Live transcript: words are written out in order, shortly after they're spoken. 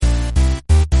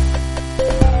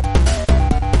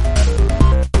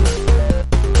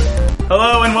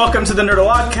welcome to the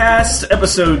Nerdalogcast,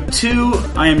 episode 2.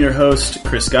 I am your host,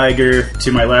 Chris Geiger.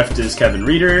 To my left is Kevin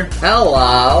Reeder.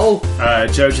 Hello.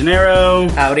 Joe Gennaro.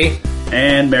 Howdy.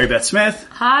 And Mary Beth Smith.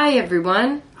 Hi,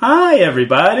 everyone. Hi,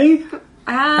 everybody.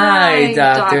 Hi,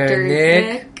 Dr.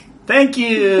 Nick. Thank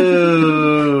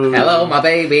you. Hello, my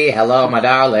baby. Hello, my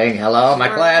darling. Hello, my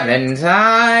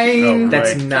Clementine. Oh,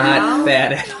 That's right. not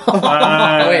bad at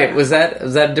all. Wait, was that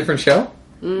a different show?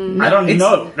 I don't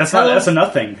know. That's a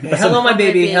nothing. Hello, my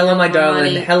baby. Hello, my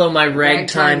darling. Money. Hello, my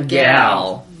ragtime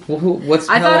gal. Well, what's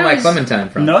I Hello, thought it my was- Clementine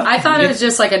from? No. I thought it was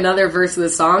just like another verse of the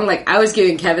song. Like, I was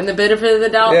giving Kevin the benefit of the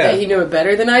doubt Yeah. that he knew it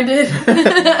better than I did.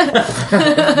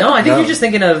 No, I think you're just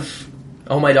thinking of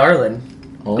Oh, my darling.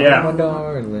 Oh, Yeah. my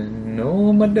darling.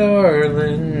 Oh, my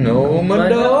darling. Oh, my my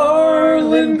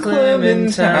darling darling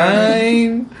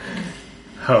Clementine.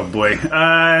 Oh, boy.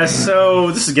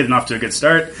 So, this is getting off to a good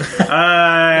start. This is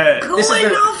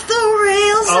the- off the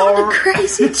rails on a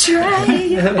crazy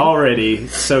train. Already.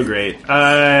 So great.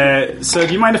 So,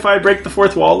 do you mind if I break the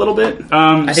fourth wall a little bit?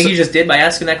 I think you just did by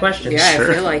asking that question. Yeah, Sure.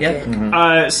 I feel like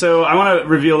Yeah. it. So I want to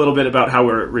reveal a little bit about how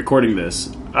we're recording this.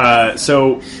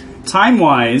 So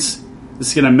time-wise, this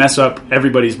is going to mess up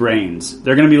everybody's brains.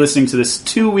 They're going to be listening to this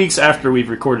 2 weeks after we've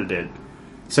recorded it.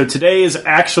 So today is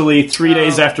actually 3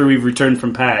 days after we've returned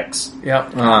from PAX.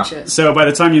 Yep. Gotcha. So by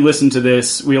the time you listen to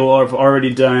this, we will have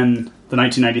already done the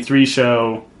 1993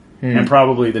 show and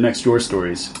probably the next Your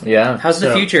Stories. Yeah. How's the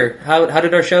So- future? How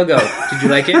did our show go? Did you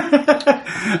like it?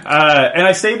 And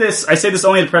I say this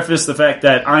only to preface the fact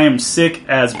that I am sick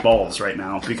as balls right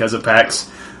now because of PAX.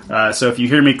 So if you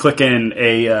hear me clicking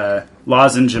a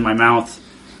lozenge in my mouth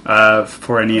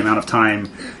for any amount of time,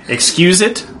 excuse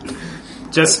it.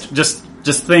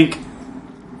 Just think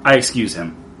I excuse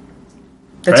him.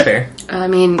 That's Right? fair. I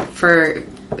mean,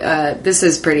 this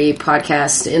is pretty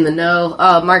podcast in the know.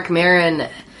 Mark Maron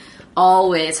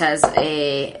always has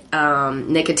a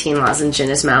nicotine lozenge in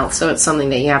his mouth, so it's something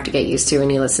that you have to get used to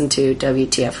when you listen to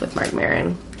WTF with Mark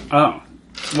Maron. Oh.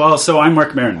 Well, so I'm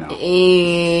Mark Maron now.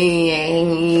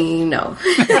 No.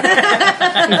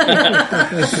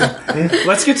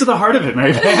 Let's get to the heart of it,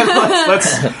 Mary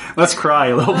Beth. Let's cry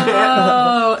a little bit.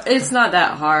 Oh, it's not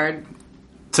that hard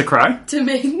To cry? to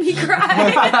make me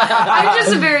cry. I'm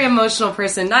just a very emotional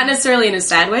person. Not necessarily in a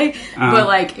sad way, but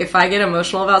like if I get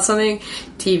emotional about something,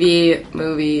 TV,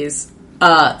 movies,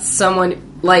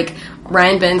 someone like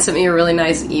Ryan Ben sent me a really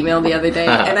nice email the other day,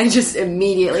 and I just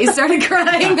immediately started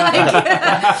crying.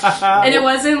 And it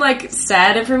wasn't like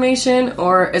sad information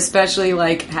or especially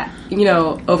like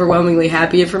overwhelmingly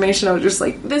happy information. I was just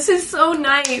like, this is so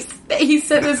nice that he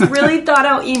sent this really thought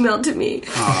out email to me.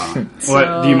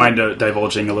 What do you mind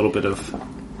divulging a little bit of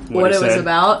What he it was said?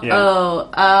 about?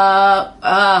 Yeah.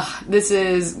 This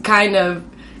is kind of.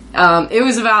 It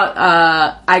was about.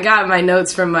 I got my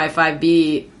notes from my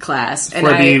 5B class, and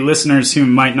For the listeners who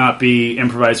might not be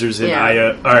improvisers in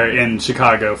in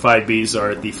Chicago, 5Bs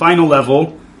are the final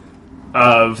level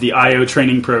of the IO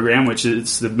training program, which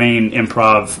is the main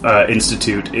improv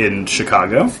institute in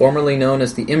Chicago. Formerly known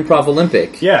as the Improv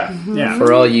Olympic. Yeah, yeah.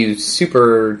 For all you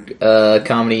super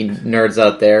comedy nerds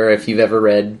out there, if you've ever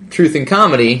read Truth in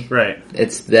Comedy, Right.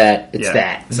 it's that. It's Yeah.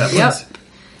 that. Is that Yep. what-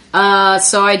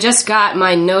 So I just got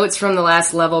my notes from the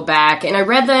last level back, and I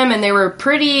read them, and they were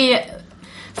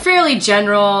fairly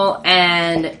general,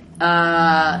 and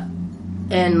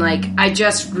like I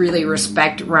just really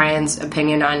respect Ryan's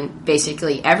opinion on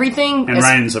basically everything. And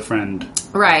Ryan's a friend.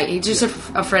 Right, he's just a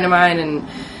friend of mine and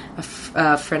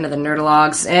a friend of the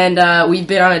Nerdalogs, and we've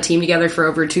been on a team together for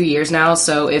over 2 years now.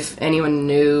 So if anyone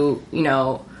knew,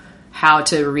 how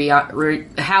to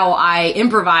how I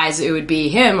improvise, it would be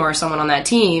him or someone on that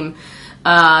team. So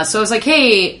I was like,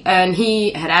 hey, and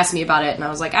he had asked me about it, and I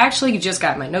was like, I actually just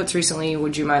got my notes recently.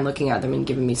 Would you mind looking at them and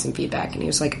giving me some feedback? And he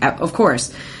was like, of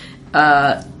course.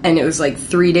 And it was like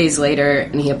 3 days later,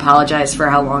 and he apologized for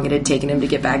how long it had taken him to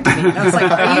get back to me. And I was like,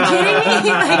 are you kidding me?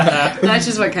 Like, that's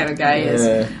just what kind of guy he is.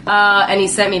 And he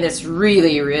sent me this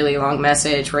really, really long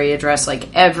message where he addressed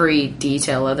like every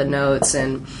detail of the notes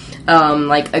and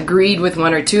like agreed with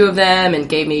one or two of them and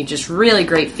gave me just really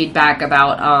great feedback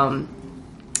about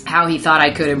how he thought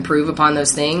I could improve upon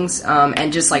those things,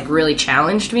 and just like really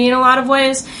challenged me in a lot of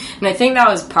ways. And I think that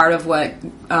was part of what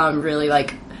really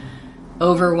like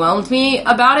overwhelmed me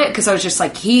about it, because I was just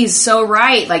like, he's so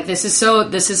right. Like this is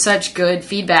such good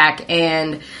feedback.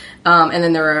 And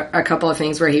then there were a couple of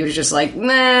things where he was just like,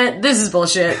 nah, this is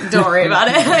bullshit. Don't worry about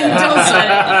it. Don't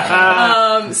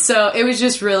sweat it. So it was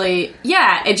just really,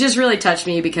 it just really touched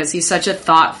me because he's such a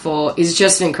he's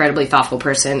just an incredibly thoughtful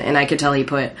person. And I could tell he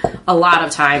put a lot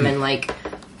of time and like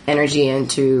energy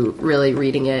into really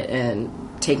reading it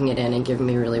and taking it in and giving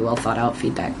me really well thought out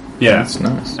feedback. Yeah, That's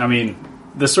nice. I mean,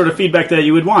 the sort of feedback that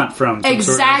you would want from some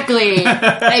Exactly.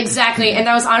 Exactly. And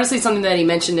that was honestly something that he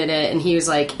mentioned in it, and he was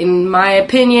like, in my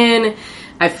opinion,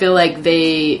 I feel like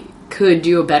they could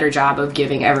do a better job of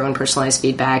giving everyone personalized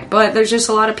feedback, but there's just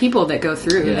a lot of people that go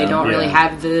through and they don't really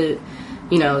have the,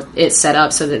 it set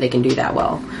up so that they can do that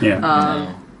well.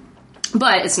 Yeah.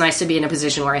 But it's nice to be in a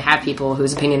position where I have people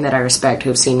whose opinion that I respect, who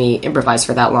have seen me improvise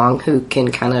for that long, who can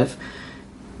kind of,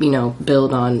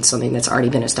 build on something that's already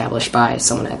been established by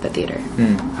someone at the theater.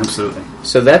 Absolutely.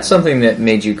 So that's something that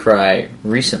made you cry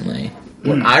recently.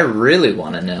 What I really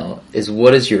want to know is,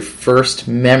 what is your first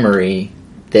memory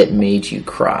that made you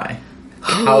cry?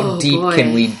 How deep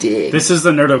can we dig? This is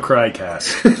the Nerdo Cry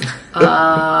cast.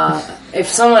 If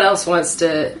someone else wants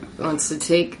to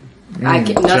take,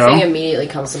 nothing Joe? immediately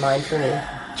comes to mind for me.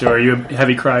 Joe, are you a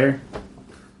heavy crier?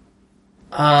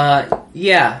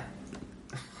 Yeah.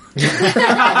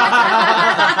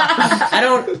 I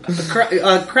don't.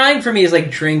 Crying for me is like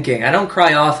drinking. I don't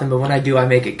cry often, but when I do, I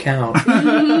make it count.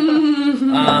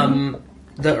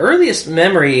 The earliest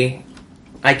memory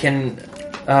I can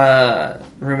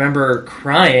remember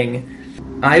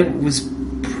crying, I was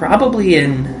probably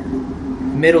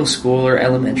in middle school or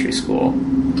elementary school,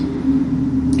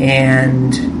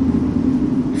 and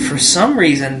for some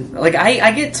reason, like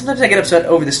sometimes I get upset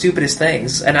over the stupidest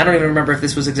things, and I don't even remember if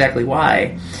this was exactly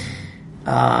why.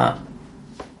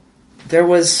 There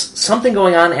was something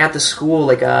going on at the school,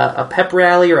 like a pep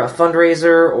rally or a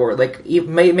fundraiser, or like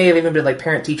may have even been like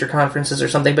parent-teacher conferences or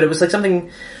something. But it was like something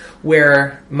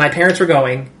where my parents were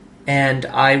going, and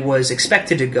I was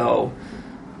expected to go,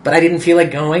 but I didn't feel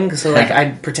like going, so like I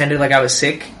pretended like I was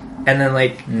sick, and then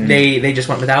like they just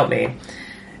went without me.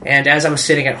 And as I was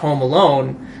sitting at home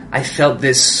alone, I felt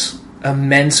this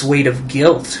immense weight of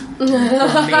guilt for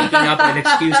making up an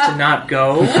excuse to not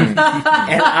go, and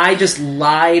I just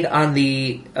laid on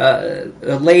the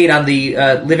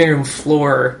living room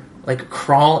floor, like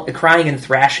crying and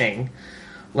thrashing,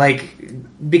 like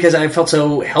because I felt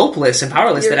so helpless and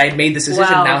powerless that I had made this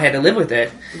decision and now I had to live with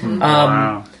it.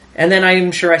 Wow. And then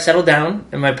I'm sure I settled down,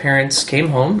 and my parents came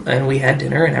home, and we had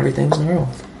dinner, and everything was normal.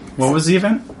 What was the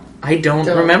event? I don't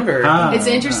remember. It's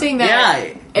interesting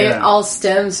that it all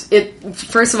stems.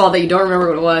 First of all, that you don't remember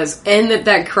what it was, and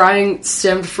that crying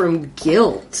stemmed from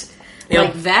guilt. Yep.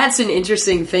 Like, that's an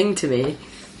interesting thing to me.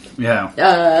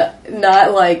 Yeah.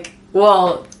 Not like,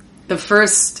 well, the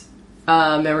first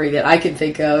memory that I can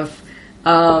think of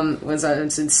was I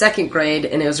was in second grade,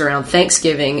 and it was around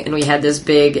Thanksgiving, and we had this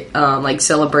big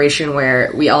celebration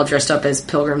where we all dressed up as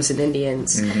pilgrims and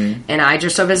Indians, and I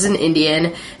dressed up as an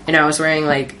Indian, and I was wearing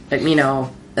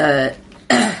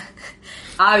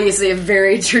obviously a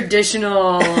very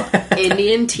traditional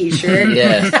Indian t-shirt.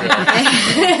 Yes.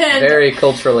 Very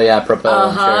culturally apropos.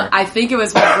 I'm sure. I think it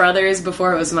was my brother's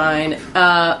before it was mine.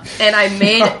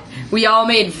 And we all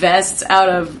made vests out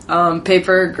of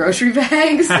paper grocery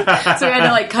bags. So we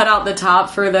had to cut out the top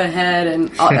for the head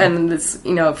and this,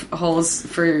 holes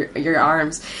for your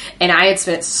arms. And I had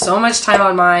spent so much time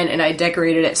on mine, and I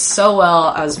decorated it so well.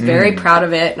 I was very proud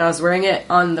of it, and I was wearing it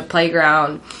on the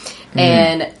playground.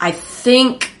 And I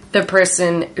think the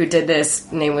person who did this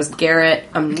name was Garrett.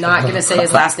 I'm not going to say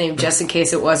his last name just in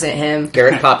case it wasn't him.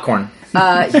 Garrett Popcorn.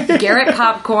 Garrett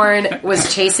Popcorn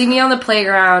was chasing me on the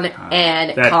playground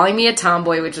and calling me a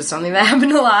tomboy, which was something that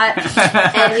happened a lot.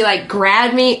 And he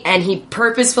grabbed me, and he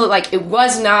purposefully, it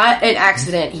was not an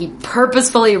accident. He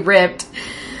purposefully ripped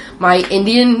my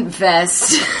Indian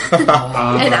vest. And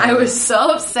I was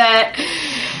so upset,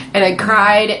 and I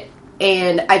cried.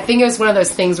 And I think it was one of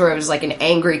those things where it was like an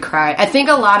angry cry. I think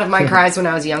a lot of my cries when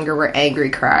I was younger were angry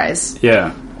cries.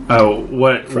 Yeah. Oh,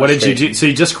 what did you do? So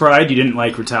you just cried? You didn't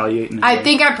retaliate? I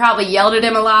think I probably yelled at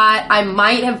him a lot. I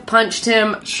might have punched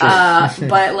him, Sure.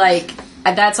 but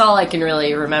that's all I can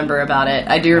really remember about it.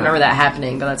 I do remember that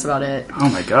happening, but that's about it. Oh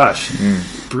my gosh.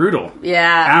 Brutal.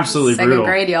 Yeah. Absolutely second brutal.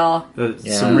 Grade, y'all.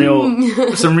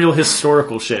 Some real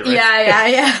historical shit, right?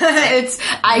 Yeah.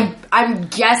 I'm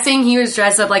guessing he was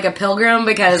dressed up like a pilgrim,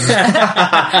 because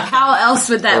how else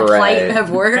would that plight have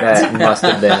worked? That must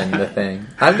have been the thing.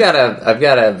 I've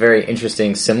got a very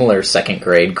interesting similar second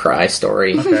grade cry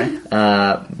story. Okay.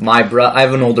 I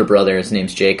have an older brother. His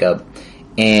name's Jacob,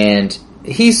 and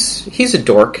he's a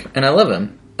dork, and I love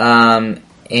him.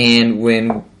 And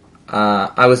when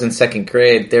I was in second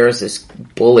grade, there was this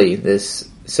bully.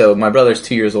 So my brother's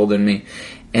 2 years older than me,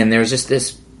 and there was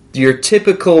just your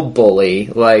typical bully,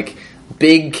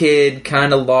 big kid,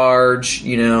 kind of large,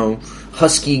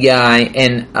 husky guy.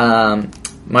 And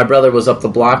my brother was up the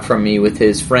block from me with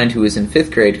his friend who was in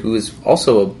fifth grade, who was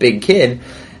also a big kid.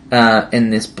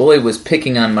 and this boy was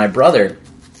picking on my brother.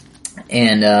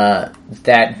 And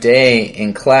that day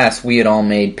in class, we had all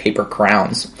made paper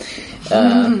crowns.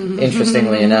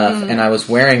 Interestingly enough, and I was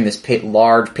wearing this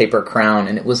large paper crown,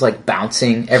 and it was like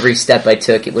bouncing. Every step I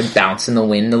took, it would bounce in the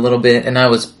wind a little bit, and I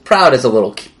was proud as a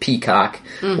little peacock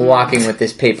walking with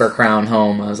this paper crown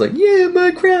home. I was like, yeah,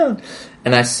 my crown.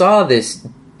 And I saw this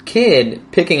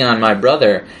kid picking on my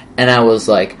brother, and I was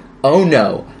like, oh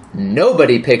no,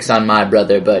 nobody picks on my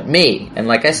brother but me. And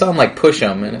like I saw him like push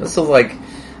him, and it was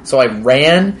so I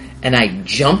ran and I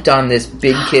jumped on this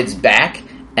big kid's back,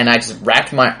 and I just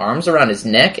wrapped my arms around his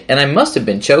neck, and I must have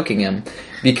been choking him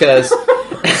because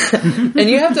and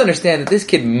you have to understand that this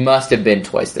kid must have been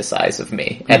twice the size of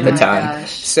me at the time.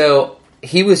 Gosh. So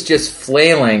he was just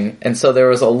flailing, and so there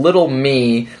was a little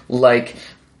me like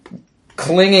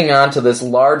clinging onto this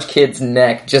large kid's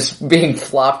neck, just being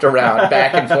flopped around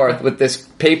back and forth with this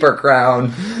paper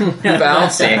crown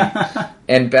bouncing.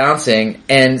 And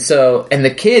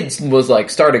the kid was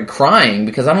like started crying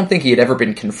because I don't think he had ever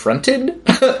been confronted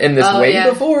in this way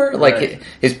before. Like right.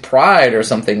 His pride or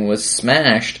something was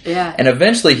smashed. Yeah. And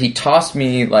eventually he tossed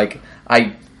me, like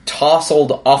I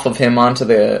tousled off of him onto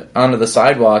the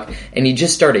sidewalk, and he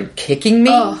just started kicking me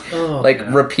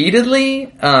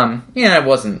repeatedly. It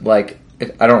wasn't like,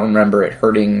 I don't remember it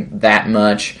hurting that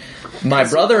much. My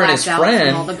brother and his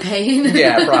friend, all the pain.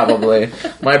 yeah, probably.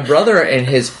 My brother and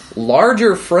his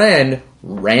larger friend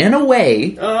ran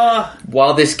away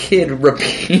while this kid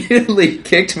repeatedly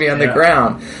kicked me on the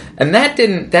ground, and that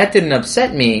didn't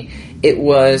upset me. It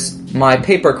was my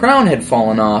paper crown had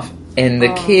fallen off, and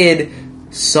the kid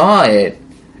saw it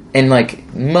and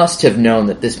like must have known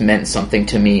that this meant something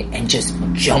to me, and just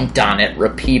jumped on it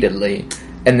repeatedly,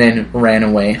 and then ran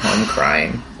away home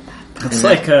crying. It's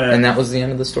and that was the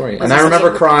end of the story. And I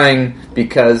remember crying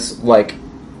because, like,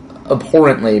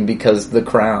 abhorrently, because the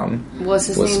crown was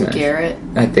his name smashed. Garrett?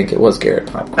 I think it was Garrett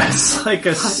Popcorn. It's like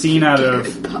a scene out of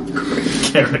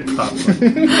Garrett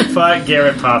Popcorn. Fuck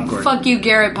Garrett Popcorn. Fuck you,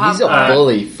 Garrett Popcorn. He's a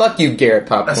bully. Fuck you, Garrett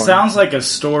Popcorn. That sounds like a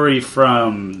story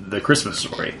from The Christmas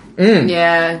Story.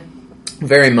 Yeah.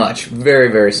 Very much.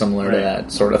 Very, very similar to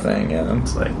that sort of thing, yeah.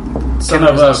 It's like...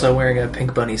 Kevin was also wearing a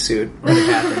pink bunny suit when it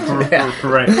happened.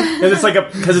 Right. And it's like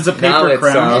because it's a paper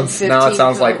crown. Now it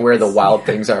sounds like where the wild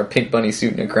things are. Pink bunny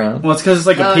suit and a crown. Well, it's because it's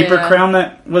like a paper crown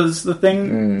that was the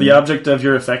thing, the object of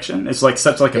your affection. It's like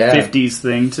such like a 50s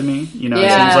thing to me. You know, it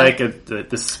seems like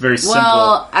this very simple...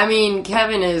 Well, I mean,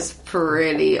 Kevin is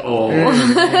pretty old.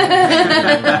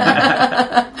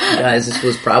 Guys, this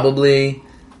was probably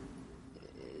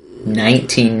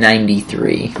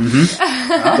 1993.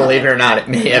 Believe it or not, it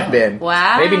may have been.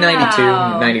 Wow. Maybe 92,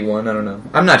 91, I don't know.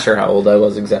 I'm not sure how old I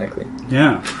was exactly.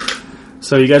 Yeah.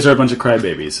 So you guys are a bunch of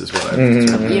crybabies, is what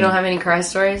You don't have any cry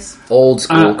stories? Old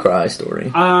school cry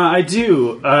story. I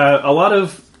do. A lot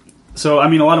of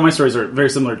my stories are very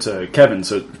similar to Kevin,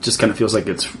 so it just kind of feels like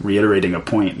it's reiterating a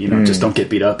point. You know, just don't get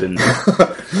beat up in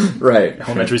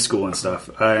elementary school and stuff.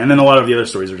 And then a lot of the other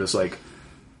stories are just like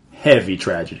heavy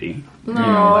tragedy. No.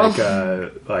 You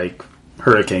know, like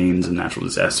hurricanes and natural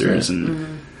disasters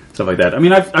and stuff like that. I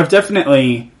mean, I've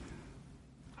definitely...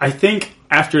 I think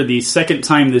after the second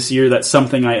time this year that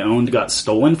something I owned got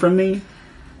stolen from me,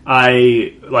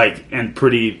 and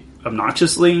pretty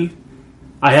obnoxiously,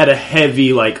 I had a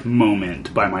heavy,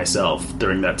 moment by myself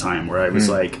during that time where I was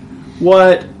like,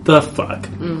 what the fuck?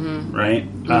 Right?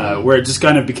 Where it just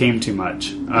kind of became too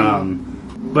much.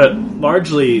 But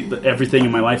largely, everything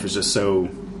in my life is just so,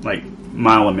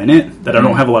 mile a minute that I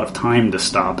don't have a lot of time to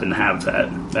stop and have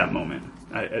that moment.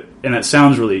 And that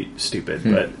sounds really stupid,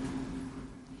 but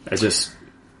I just...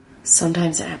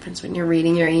 Sometimes it happens when you're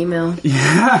reading your email.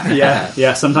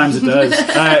 Yeah, sometimes it does.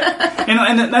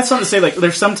 And that's not to say,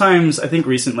 there's sometimes, I think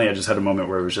recently I just had a moment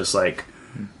where it was just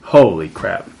holy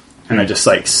crap. And I just,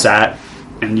 sat,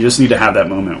 and you just need to have that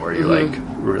moment where you,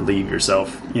 relieve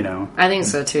yourself, you know. I think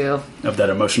so, too. Of that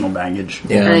emotional baggage.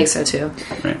 Yeah. I think so, too.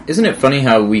 Right. Isn't it funny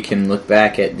how we can look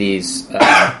back at these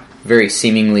very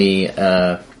seemingly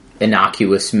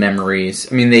innocuous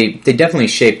memories? I mean, they definitely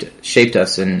shaped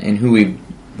us and who we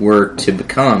were to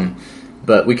become,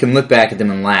 but we can look back at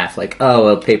them and laugh,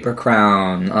 a paper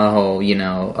crown,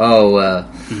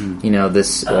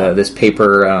 this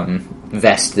paper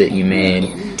vest that you made.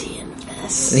 Indian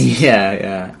vest.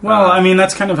 Yeah. Well, I mean,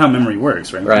 that's kind of how memory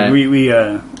works, right? Right.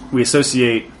 We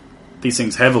associate these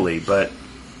things heavily, but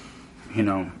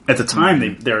at the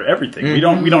time they're everything. We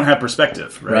don't have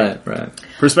perspective, right? Right.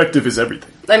 Perspective is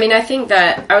everything. I mean, I think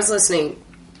that I was listening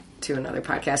to another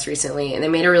podcast recently, and they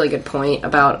made a really good point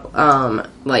about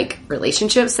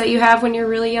relationships that you have when you're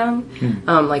really young,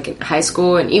 like in high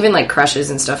school, and even crushes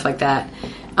and stuff like that.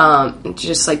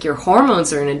 just like your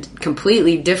hormones are in a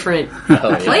completely different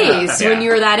place when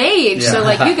you're that age. So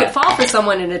like you could fall for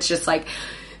someone and it's just like,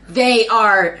 they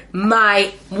are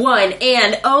my one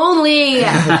and only.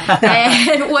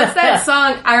 And what's that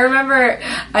song? I remember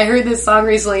I heard this song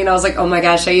recently and I was like, oh my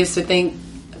gosh, I used to think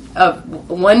of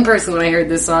one person when I heard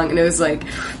this song, and it was like,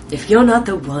 if you're not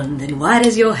the one, then why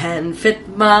does your hand fit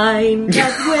mine? That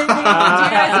way? Do you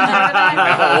guys remember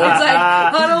that? It's like,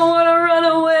 I don't want to run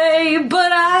away,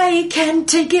 but I can't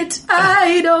take it.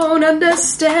 I don't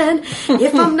understand.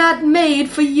 If I'm not made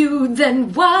for you,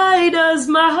 then why does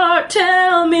my heart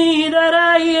tell me that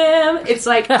I am? It's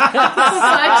like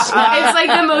it's like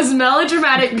the most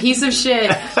melodramatic piece of shit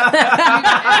you've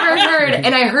ever heard.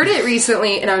 And I heard it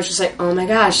recently, and I was just like, oh my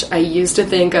gosh, I used to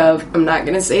think of, I'm not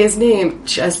going to say his name,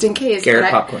 just in case. Garrett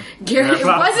Popcorn. It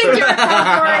wasn't Garrett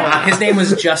Popcorn. His name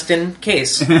was Justin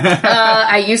Case.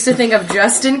 I used to think of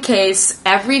just in case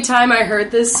every time I heard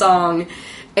this song,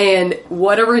 and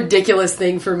what a ridiculous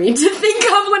thing for me to think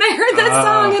of when I heard that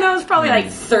song, and I was probably like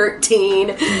 13.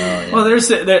 Well,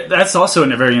 that's also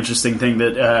a very interesting thing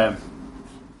that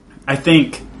I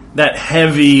think that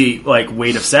heavy like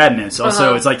weight of sadness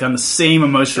also it's like on the same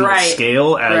emotional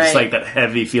scale as like that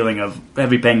heavy feeling of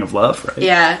heavy pang of love, right?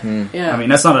 Yeah. I mean,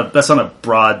 that's not a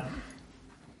broad,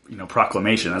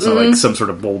 proclamation. That's not like some sort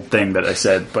of bold thing that I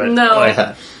said, but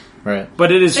no, right.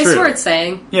 But it is true. It's worth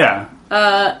saying. Yeah.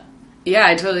 Yeah,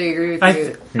 I totally agree with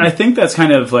you. I think that's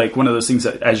kind of like one of those things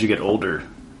that as you get older,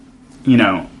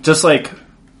 just like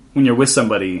when you're with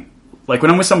somebody. Like,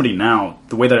 when I'm with somebody now,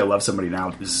 the way that I love somebody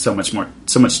now is so much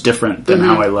different than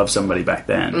how I loved somebody back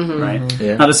then, right?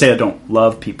 Yeah. Not to say I don't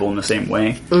love people in the same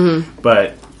way,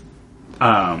 but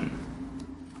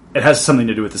it has something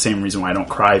to do with the same reason why I don't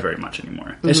cry very much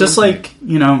anymore. It's just like,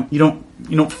 you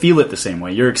don't feel it the same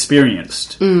way. You're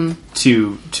experienced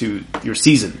to you're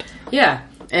seasoned. Yeah.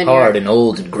 And hard and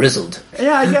old and grizzled.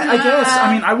 Yeah, I guess.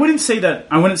 I mean, I wouldn't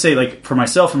say like for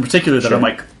myself in particular that I'm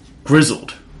like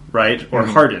grizzled. Right? Or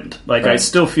hardened. Like, I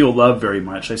still feel love very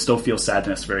much. I still feel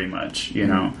sadness very much,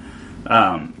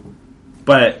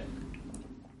 but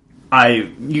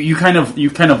you kind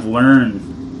of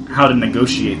learn how to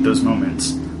negotiate those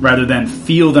moments rather than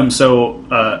feel them so,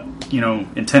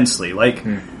 intensely. Like,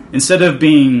 instead of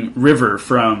being River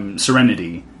from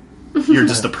Serenity, you're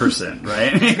just a person,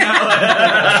 right?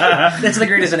 That's the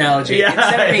greatest analogy. Yeah.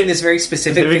 Instead of being this very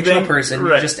specific fictional person,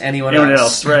 you're just anyone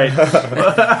else. Right.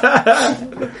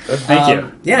 Thank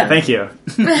you. Yeah. Thank you.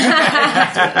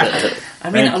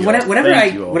 I mean,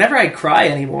 whenever I cry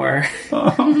anymore, it's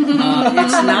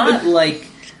not like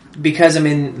because I'm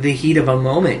in the heat of a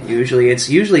moment. It's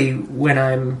usually when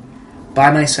I'm by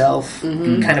myself,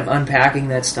 kind of unpacking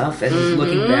that stuff and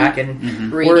looking back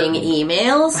and reading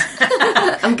emails.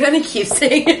 I'm gonna keep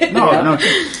saying it. No.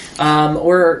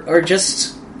 Or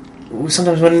just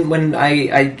sometimes when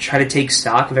I try to take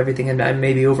stock of everything and I'm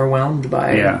maybe overwhelmed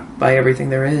by everything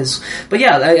there is. But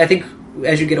yeah, I think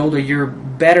as you get older, you're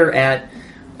better at,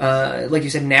 like you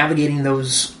said, navigating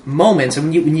those moments.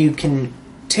 And when you can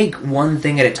take one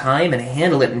thing at a time and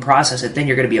handle it and process it, then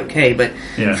you're going to be okay. But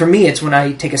for me, it's when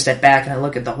I take a step back and I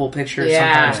look at the whole picture.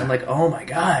 Sometimes I'm like, oh my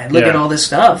god, look at all this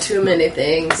stuff. Too many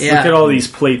things. Yeah. Look at all these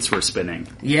plates we're spinning.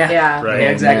 Yeah. Right. Yeah,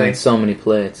 exactly. Man, so many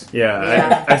plates.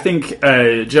 Yeah. I think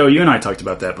Joe, you and I talked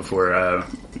about that before,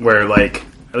 where like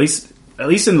at least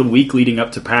in the week leading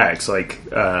up to PAX, like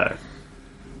there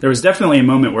was definitely a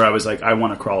moment where I was like, I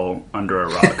want to crawl under a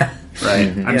rock.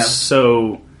 Right. I'm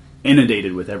so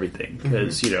inundated with everything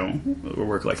because we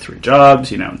work like 3 jobs,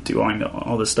 doing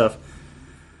all this stuff.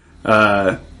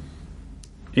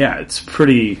 It's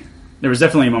pretty. There was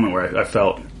definitely a moment where I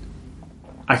felt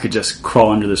I could just crawl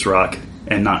under this rock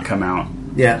and not come out.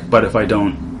 Yeah. But if I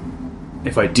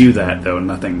do that though,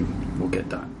 nothing will get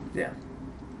done. Yeah.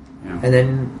 And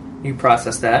then you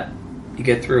process that, you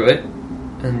get through it,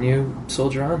 and you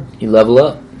soldier on. You level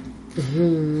up.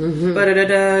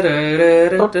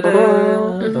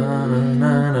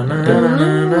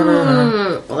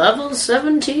 Level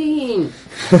 17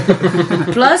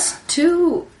 plus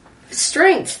 2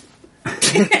 strength.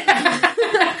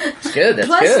 That's good. That's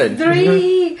plus good.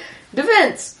 3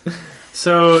 defense.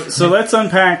 So let's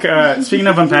unpack. Speaking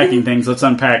of unpacking things, let's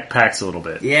unpack PAX a little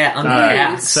bit. Yeah,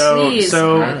 unpack. So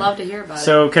I'd love to hear about it.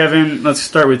 So Kevin, let's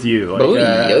start with you.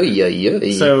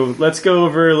 So let's go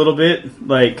over a little bit,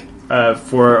 like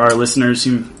for our listeners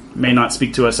who may not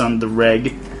speak to us on the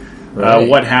reg,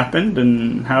 what happened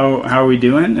and how are we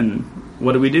doing and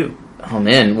what do we do? Oh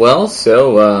man, well,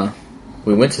 so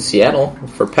we went to Seattle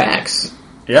for PAX.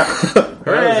 Yeah.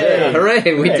 Hooray!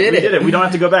 Hooray! We did it. We don't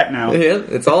have to go back now. Yeah,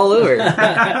 it's all over.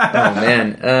 Oh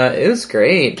man, it was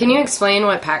great. Can you explain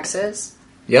what PAX is?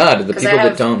 Yeah, to the Because people I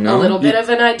have that don't know. a little bit of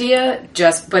an idea,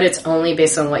 but it's only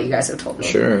based on what you guys have told me.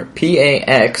 Sure.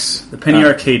 PAX. The Penny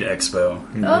Arcade Expo.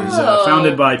 It was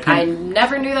founded by I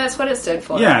never knew that's what it stood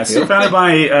for. Yeah, it's founded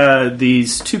by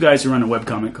these two guys who run a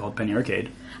webcomic called Penny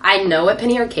Arcade. I know what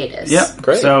Penny Arcade is. Yep.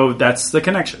 Great. So that's the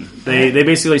connection. They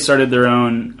basically started their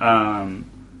own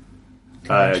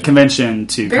convention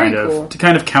to Very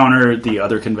kind of counter the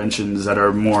other conventions that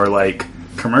are more like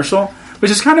commercial,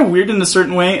 which is kind of weird in a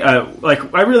certain way.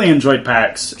 Like I really enjoyed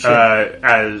PAX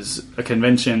as a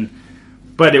convention,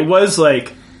 but it was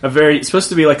like it's supposed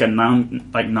to be like a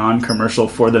non-commercial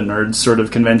for the nerds sort of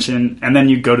convention, and then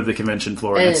you go to the convention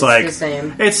floor and it's like the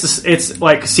same. It's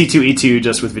like C2E2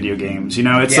 just with video games, you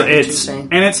know.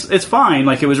 It's fine.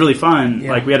 Like it was really fun.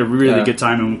 Yeah. Like we had a really good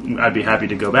time, and I'd be happy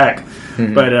to go back.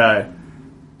 Mm-hmm. But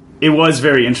it was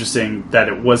very interesting that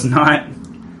it was not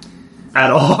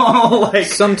at all like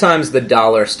sometimes the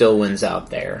dollar still wins out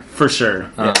there for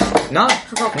sure. Not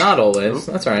always.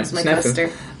 That's all right. That's my cluster.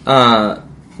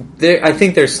 I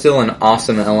think there's still an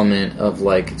awesome element of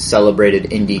like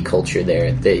celebrated indie culture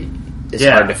there that is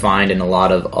hard to find in a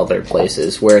lot of other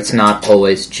places, where it's not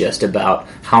always just about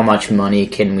how much money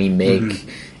can we make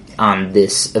on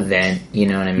this event. You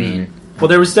know what I mean? Well,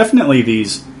 there was definitely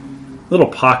these little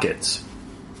pockets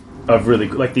of really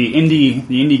like the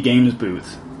indie games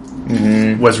booth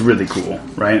was really cool,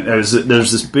 right? There's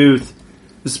this booth.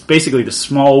 It's basically the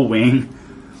small wing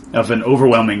of an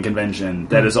overwhelming convention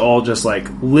that is all just like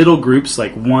little groups,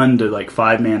 like 1 to like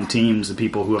 5-man teams of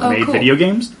people who have made video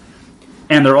games,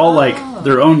 and they're all like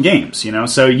their own games, you know.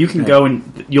 So you can go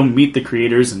and you'll meet the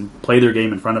creators and play their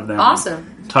game in front of them.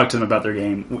 Awesome. Talk to them about their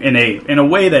game in a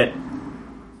way that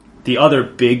the other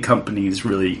big companies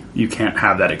really you can't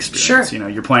have that experience. Sure. You know,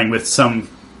 you're playing with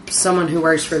someone who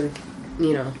works for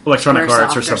Electronic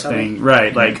Arts or Microsoft something,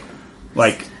 right?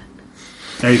 Like.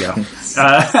 There you go.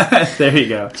 There you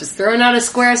go. Just throwing out a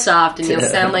Squaresoft and you'll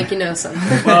sound like you know something.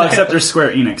 Well, except there's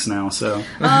Square Enix now, so.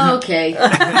 Oh, okay.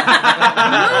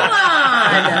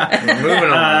 Moving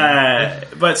on.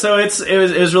 But so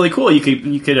it was really cool. You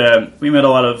could we met a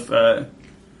lot of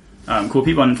cool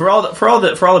people, and for all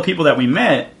the people that we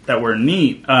met that were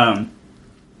neat and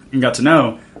got to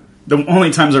know, the only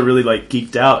times I really like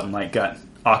geeked out and like got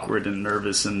awkward and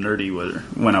nervous and nerdy were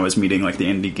when I was meeting like the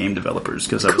indie game developers,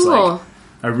 because I was like,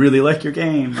 I really like your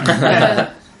game.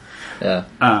 Yeah.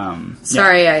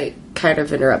 Sorry, I kind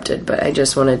of interrupted, but I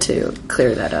just wanted to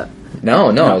clear that up.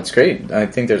 No, it's great. I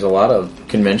think there's a lot of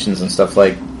conventions and stuff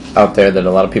like out there that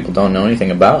a lot of people don't know anything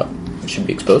about and should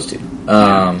be exposed to.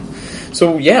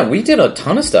 So yeah, we did a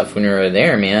ton of stuff when we were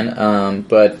there, man.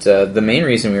 But the main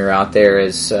reason we were out there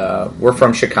is we're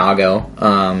from Chicago,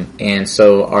 and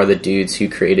so are the dudes who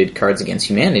created Cards Against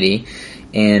Humanity.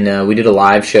 And we did a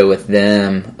live show with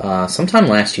them sometime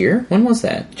last year. When was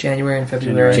that? January and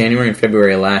February. January and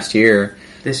February last year.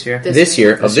 This year. This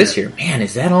year. Man,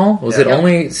 is that all? Was it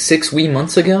only 6 wee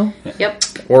months ago? Yep.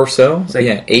 Or so?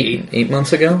 Like eight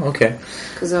months ago? Okay.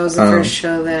 Because that was the first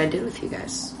show that I did with you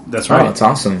guys. That's right. Oh, that's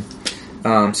awesome.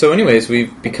 So anyways,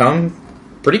 we've become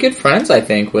pretty good friends, I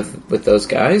think, with those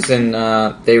guys. And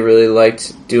they really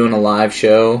liked doing a live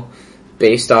show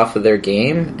based off of their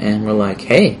game. And we're like,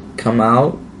 hey, come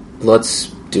out. Let's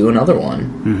do another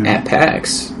one at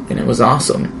PAX. And it was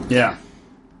awesome. Yeah.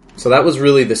 So that was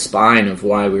really the spine of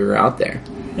why we were out there.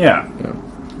 Yeah.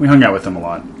 We hung out with them a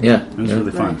lot. Yeah. It was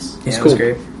really fun. Nice. It's It cool. was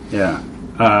great. Yeah.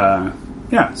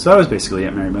 So that was basically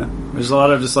it, Mary Beth. There's a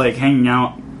lot of just like hanging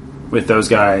out with those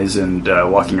guys and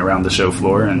walking around the show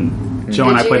floor, and Joe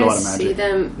and I played a lot of Magic. Did you guys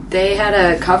see them? They had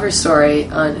a cover story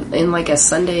in like a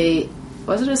Sunday.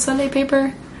 Was it a Sunday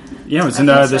paper? Yeah, it was in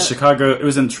the Chicago. It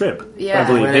was in Trip. Yeah. I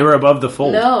believe they were above the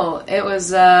fold. No, it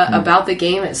was about the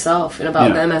game itself and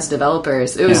about them as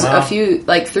developers. It was a few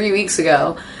 3 weeks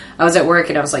ago. I was at work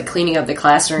and I was like cleaning up the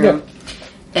classroom,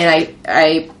 and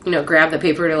I grabbed the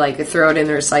paper to like throw it in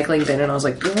the recycling bin, and I was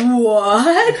like,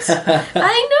 "What?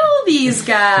 I know these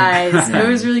guys." It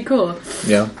was really cool.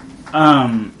 Yeah.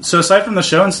 So aside from the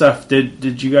show and stuff,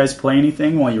 did you guys play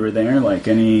anything while you were there? Like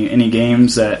any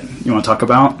games that you want to talk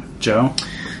about, Joe?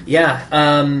 Yeah,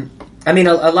 I mean,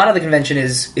 a lot of the convention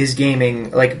is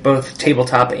gaming, like both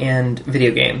tabletop and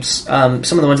video games. Some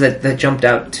of the ones that jumped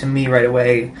out to me right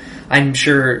away, I'm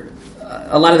sure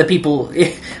a lot of the people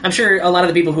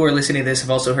who are listening to this have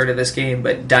also heard of this game,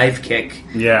 but Dive Kick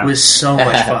was so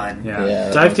much fun.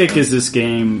 Dive Kick is this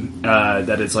game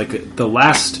that is like the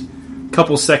last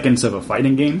couple seconds of a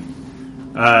fighting game.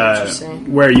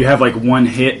 Interesting. where you have like one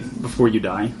hit before you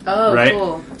die. Oh, right?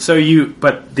 cool. So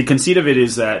but the conceit of it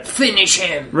is that Finish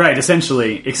him. right,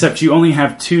 essentially, except you only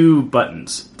have 2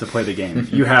 buttons to play the game.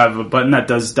 You have a button that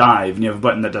does dive, and you have a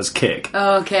button that does kick.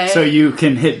 Okay. So you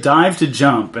can hit dive to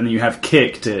jump, and then you have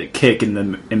kick to kick in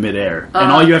midair.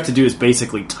 And all you have to do is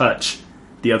basically touch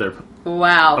the other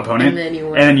wow. opponent, And then you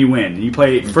win. and you win. You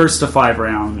play first to 5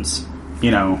 rounds,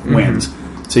 wins.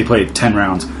 So you play 10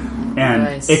 rounds. And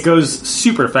Nice. it goes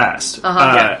super fast.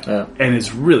 Yeah. And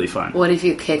it's really fun. What if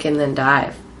you kick and then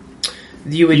dive?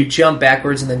 You would jump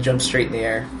backwards and then jump straight in the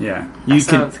air. Yeah. That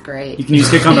sounds great. You can use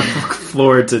kick on the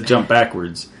floor to jump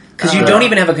backwards. Because you don't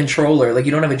even have a controller. Like,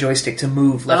 you don't have a joystick to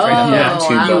move left, right, and Yeah. left.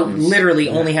 Two wow. You buttons. literally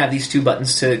only have these 2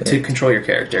 buttons to control your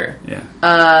character.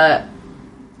 Yeah.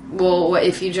 Well, what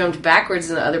if you jumped backwards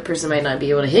and the other person might not be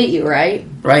able to hit you, right?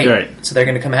 Right. So they're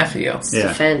going to come after you. Yeah.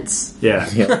 Defense. Yeah.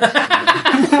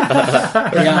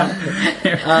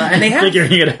 And they have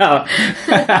Figuring it out.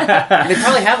 they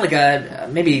probably have like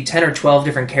maybe 10 or 12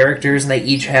 different characters, and they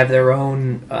each have their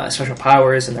own special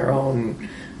powers and their own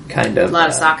kind of A lot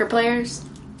of soccer players.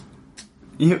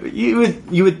 You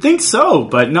would think so,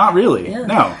 but not really. Yeah.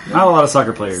 No, not a lot of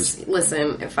soccer players.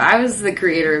 Listen, if I was the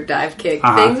creator of Dive Kick,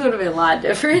 Uh-huh. things would have been a lot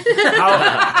different.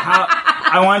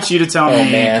 I want you to tell me.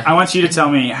 man. I want you to tell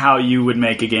me how you would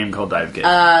make a game called Dive Kick.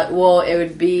 Well, it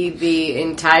would be the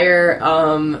entire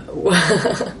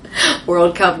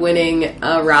World Cup winning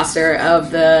roster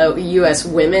of the U.S.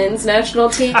 women's national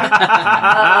team.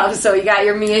 So you got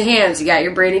your Mia Hamm's, you got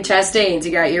your Brady Chastains,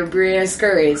 you got your Brianna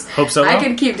Scurries. Hope Solo? I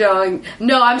could keep going.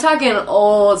 No, I'm talking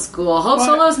old school. Hope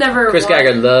Solo's never Chris won.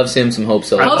 Geiger loves him some Hope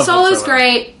Solo. I Hope love Hope Solo's Solo.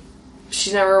 great.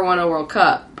 She's never won a World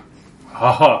Cup.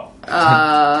 Oh,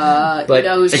 But you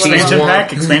know who's expansion won a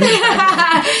pack. Expansion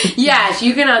pack. Yes,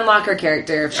 you can unlock her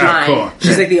character. Fine. Oh, cool.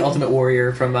 She's like the Ultimate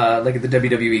Warrior from like the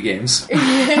WWE games. You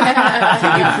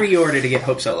pre-order to get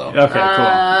Hope Solo. Okay, cool.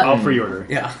 I'll pre-order.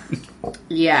 Yeah.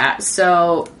 Yeah,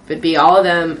 so it'd be all of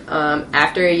them.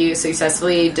 After you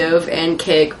successfully dove and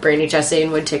kick, Brandi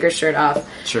Chastain would take her shirt off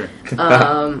Sure.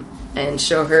 and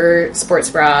show her sports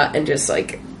bra and just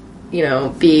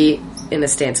be in a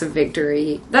stance of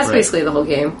victory. That's Right. basically the whole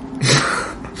game.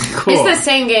 Cool. It's the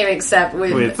same game except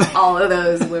with With- all of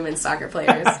those women's soccer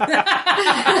players.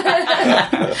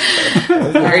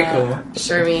 Very cool.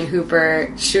 Charmaine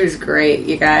Hooper, she was great,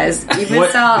 you guys. You've been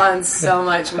What- on so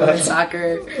much women's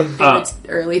soccer in the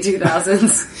early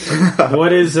 2000s.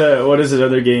 What is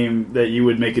another game that you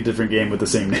would make a different game with the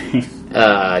same name?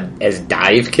 As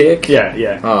Dive Kick?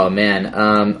 Yeah. Oh, man.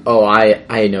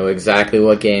 I know exactly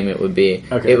what game it would be.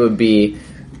 Okay. It would be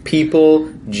people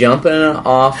jumping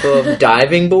off of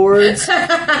diving boards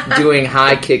doing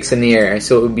high kicks in the air.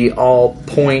 So it would be all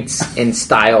points and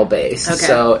style based. Okay.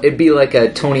 So it'd be like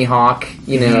a Tony Hawk,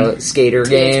 skater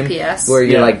game THPS. where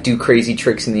you Yeah. do crazy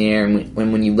tricks in the air, and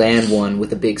when you land one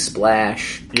with a big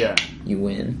splash, Yeah. you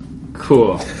win.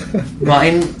 Cool.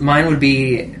 Mine would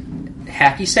be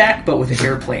hacky sack, but with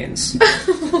airplanes.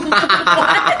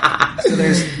 So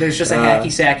there's just a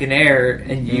hacky sack in air,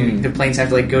 and the planes have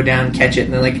to go down, catch it,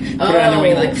 and then put it on their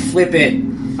wing, and flip it,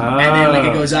 and then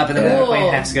it goes up, and then the Cool.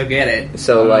 plane has to go get it.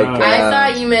 So I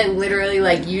thought you meant literally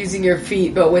using your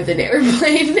feet, but with an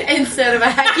airplane instead of a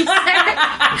hacky sack.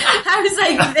 I was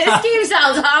like, this game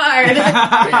sounds hard.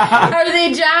 Are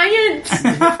they giants?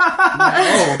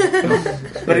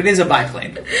 But it is a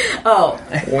biplane. Oh,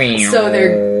 so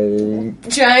they're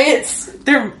giants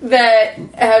They're that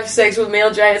have sex with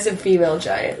male giants and female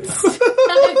giants.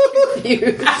 I'm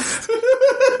confused.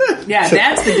 yeah,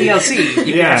 that's the DLC. You can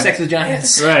Yeah. have sex with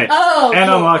giants. Right. Oh, and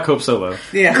cool. unlock Hope Solo.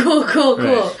 Yeah. Cool.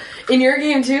 Right. In your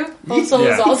game too? Hope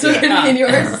Solo's Yeah. also going to be in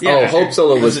yours? Yeah, Oh, sure. Hope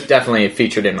Solo was definitely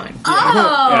featured in mine.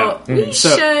 Oh, Yeah. we So-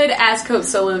 should ask Hope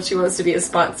Solo if she wants to be a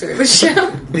sponsor of the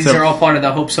show. These So- are all part of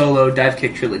the Hope Solo Dive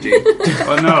Kick trilogy.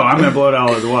 Oh no, I'm gonna blow it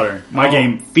out of the water. My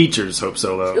game features Hope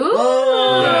Solo.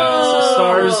 Ooh.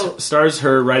 Yeah, so stars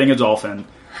her riding a dolphin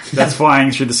that's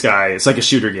flying through the sky. It's like a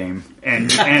shooter game,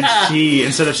 and she,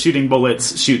 instead of shooting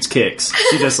bullets, shoots kicks.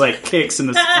 She just kicks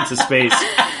into space.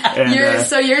 And,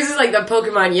 So yours is like the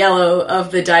Pokemon Yellow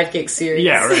of the Dive Kick series.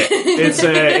 yeah, right.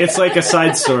 It's like a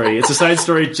side story. It's a side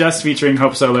story just featuring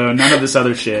Hope Solo. None of this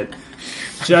other shit.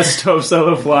 Just Hope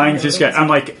Solo flying through sky. I'm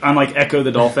like Echo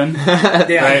the dolphin.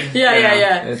 Yeah. Right?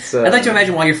 Yeah. It's, I'd like to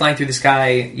imagine while you're flying through the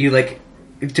sky, you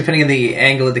depending on the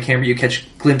angle of the camera, you catch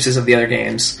glimpses of the other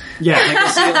games. Yeah. Like you'll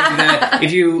see,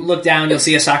 if you look down, you'll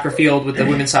see a soccer field with the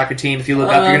women's soccer team. If you look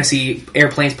up, you're going to see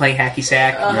airplanes playing hacky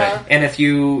sack. Right. And if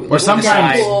you Or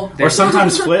sometimes, there's-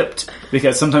 sometimes flipped,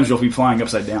 because sometimes you'll be flying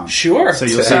upside down. Sure. So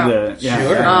you'll see the... Yeah.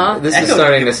 Sure. Yeah. This is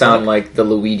starting to sound like the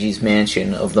Luigi's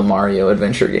Mansion of the Mario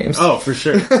adventure games. Oh, for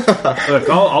sure. Look,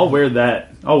 I'll wear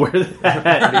that. I'll wear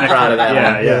that. Be proud of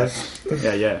that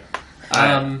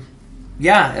one.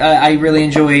 Yeah. I really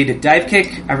enjoyed Dive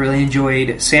Kick. I really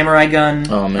enjoyed Samurai Gun.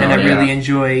 Oh, man, and I yeah. really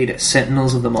enjoyed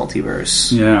Sentinels of the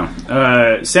Multiverse.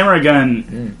 Yeah. Samurai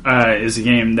Gun is a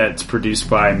game that's produced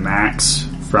by Max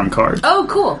from Card. Oh,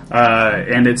 cool.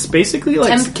 And it's basically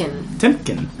like...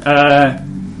 Temkin.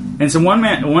 And so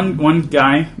one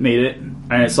guy made it,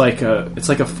 and it's like a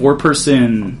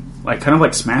 4-person... like kind of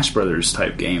like Smash Brothers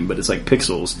type game, but it's like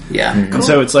pixels. Yeah. And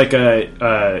so it's like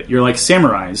you're like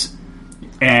samurais,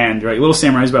 and you're like little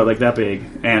samurais about like that big,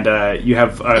 and you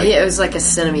have It was like a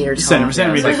centimeter tall.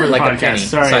 centimeters like for the like a podcast. penny,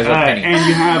 Sorry, size of a penny. and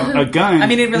you have a gun. I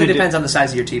mean, it really depends on the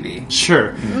size of your TV. Sure.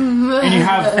 And you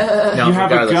have No, you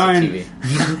have a regardless of gun.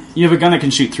 TV. You have a gun that can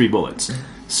shoot 3 bullets,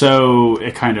 so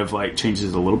it kind of like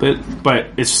changes it a little bit, but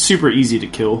it's super easy to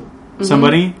kill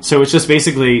somebody. So it's just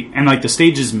basically, and like the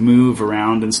stages move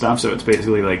around and stuff, so it's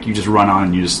basically like you just run on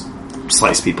and you just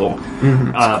slice people.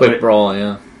 Quick brawl,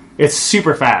 yeah. It's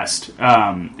super fast,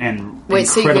 and Wait,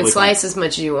 so you incredibly can slice as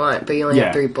much as you want, but you only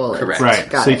have 3 bullets. Correct. right.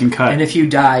 Got So it. you can cut. And if you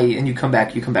die and you come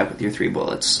back with your 3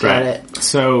 bullets. Got Right. it.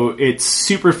 So it's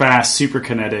super fast, super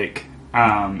kinetic,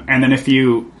 and then if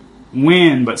you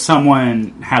win, but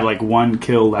someone had like 1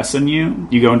 kill less than you,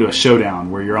 you go into a showdown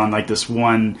where you're on like this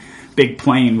one big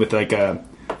plane with like a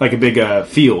big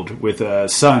field with a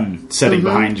sun setting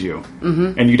behind you,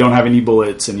 and you don't have any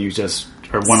bullets, and you just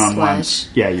are one-on-one. Slash.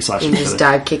 Yeah, you slash You each just other.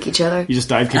 dive kick each other. You just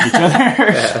dive kick each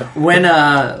other.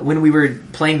 When we were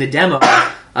playing the demo,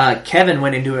 Kevin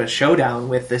went into a showdown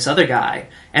with this other guy,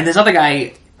 and this other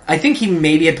guy, I think he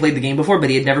maybe had played the game before, but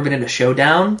he had never been in a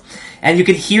showdown, and you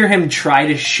could hear him try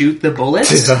to shoot the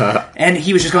bullets, and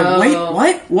he was just going,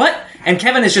 wait, what? And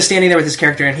Kevin is just standing there with his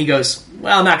character, and he goes,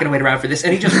 well, I'm not going to wait around for this,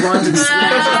 and he just runs and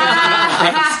slams him in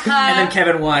the face, and then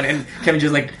Kevin won, and Kevin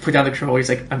just like put down the controller, he's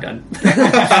like, I'm done.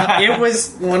 It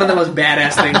was one of the most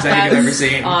badass things I think I've ever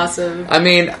seen. Awesome. I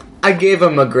mean, I gave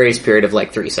him a grace period of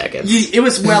like 3 seconds. It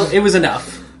was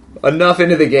enough. Enough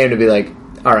into the game to be like,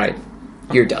 alright,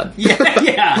 you're done.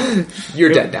 Yeah.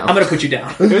 You're dead now. I'm going to put you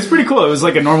down. It was pretty cool. It was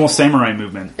like a normal samurai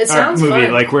movement. It sounds movie,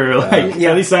 fun. like where like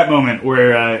at least that moment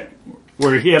where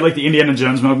he had like the Indiana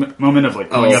Jones moment of like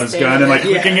pulling out his gun and like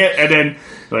clicking it, and then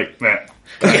like that.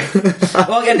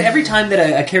 Well, and every time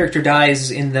that a character dies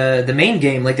in the main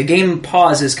game, like the game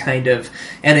pauses kind of,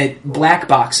 and it black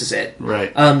boxes it.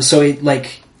 Right. So it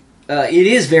like it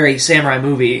is very samurai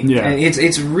movie. Yeah. And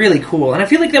it's really cool, and I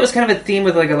feel like that was kind of a theme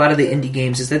with like a lot of the indie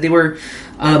games is that they were,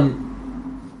 I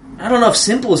don't know if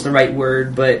simple is the right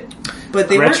word, but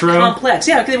they Retro? weren't complex.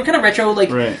 Yeah, they were kind of retro, like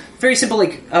Right. very simple,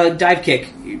 like dive kick,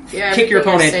 Yeah, kick your I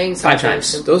think you're saying opponent 5 something times.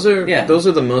 simple. Those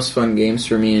are the most fun games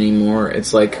for me anymore.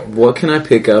 It's like, what can I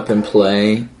pick up and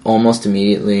play almost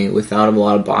immediately without a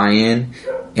lot of buy-in,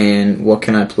 and what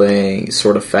can I play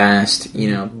sort of fast,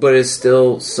 but it's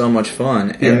still so much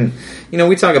fun. And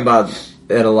we talk about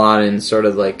it a lot in sort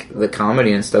of like the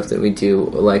comedy and stuff that we do,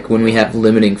 like when we have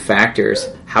limiting factors,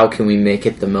 how can we make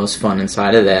it the most fun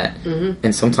inside of that?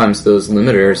 And sometimes those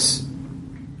limiters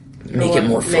make it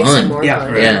more Makes fun. it more fun.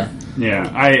 Yeah. Yeah,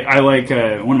 I like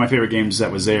one of my favorite games that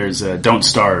was there is Don't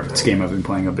Starve. It's a game I've been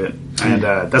playing a bit, and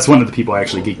that's one of the people I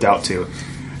actually geeked out to.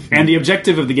 And the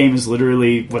objective of the game is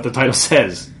literally what the title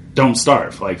says: don't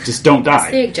starve. Like, just don't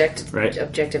die. That's the Right.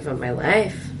 objective of my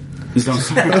life. Just don't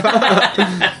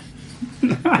starve.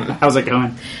 How's it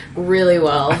going? Really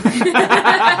well.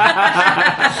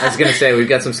 I was gonna say, we've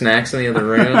got some snacks in the other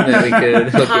room that we could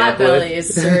hook you up Potbelly with.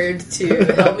 is served to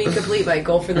help me complete my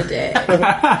goal for the day.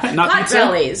 Not pizza?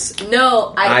 Potbellies.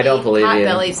 No, I don't believe you.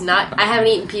 Potbellies. I haven't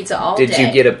eaten pizza all day. Did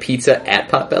you get a pizza at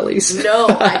Potbelly's? No,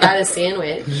 I got a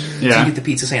sandwich. Did Yeah. you get the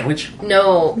pizza sandwich?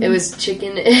 No, it was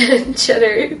chicken and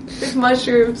cheddar with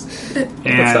mushrooms.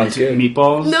 And sounds good.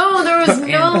 meatballs. No, there was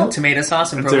no. And tomato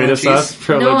sauce and And provolone tomato cheese. sauce.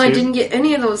 Provolone No, I cheese. didn't get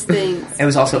any of those things. It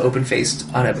was also open-faced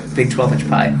on a big 12-inch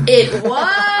pie. It was.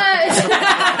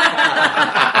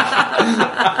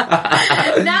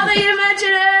 Now that you mention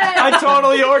it, I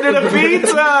totally ordered a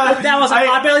pizza. That wasn't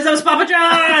Potbelly's, that was Papa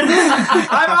John's!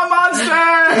 I'm a monster.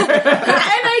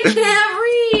 and I can't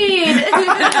read.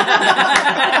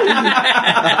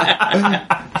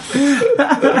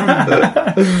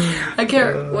 I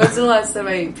can't. When's the last time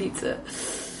I ate pizza?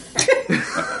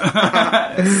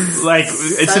 Like,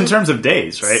 it's in terms of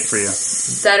days, right, for you?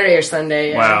 Saturday or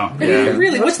Sunday. Yeah. Wow. Yeah.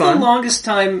 Really, what's the longest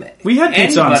time... We had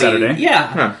pizza on Saturday. Yeah.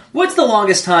 Huh. What's the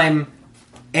longest time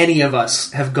any of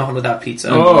us have gone without pizza?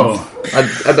 Oh. I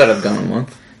bet I've gone a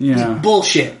month. Yeah.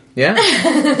 Bullshit. Yeah?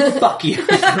 Fuck you.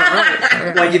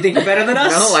 Why, you think you're better than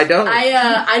us? No, I don't.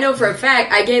 I know for a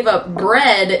fact I gave up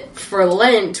bread for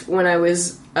Lent when I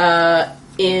was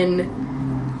in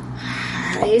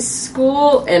high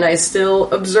school, and I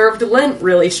still observed Lent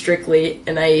really strictly,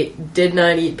 and I did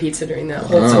not eat pizza during that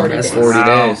whole 40 that's days. 40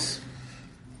 Wow. days.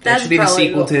 That should be the probably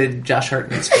sequel to Josh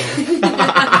Hartnett's film.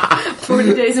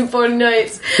 40 days and 40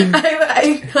 nights.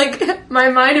 I like, my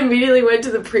mind immediately went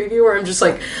to the preview where I'm just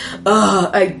like,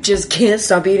 I just can't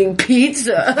stop eating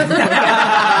pizza.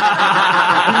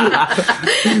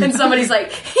 And somebody's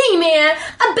like, hey man,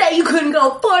 I bet you couldn't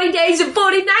go 40 days and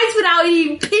 40 nights without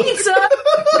eating pizza.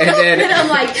 And I'm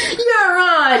like, you're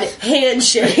on.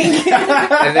 Handshake.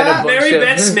 And then a bunch Mary of...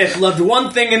 Beth Smith loved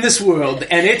one thing in this world,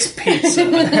 and it's pizza.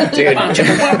 Dude.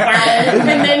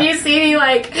 And then you see,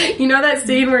 like, you know that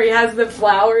scene where he has the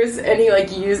flowers and he I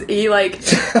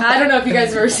don't know if you guys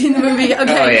have ever seen the movie.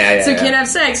 Okay, yeah, so he yeah. can't have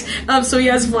sex. So he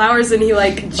has flowers and he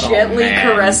like gently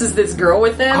man. caresses this girl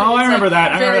with them. Oh, I It's, remember like,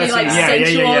 that. I remember very that like scene. Yeah,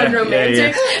 sensual yeah. and romantic. Yeah.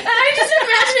 And I'm just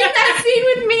imagining that scene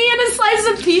with me and a slice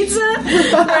of pizza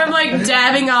where I'm like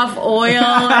dabbing off oil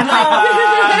and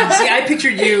like. See, I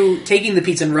pictured you taking the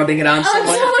pizza and rubbing it on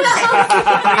someone.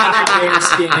 Bare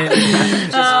skin,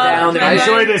 just down there. I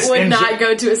enjoy this. Would not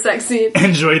go to a sex scene.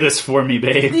 Enjoy this for me,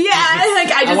 babe. Yeah,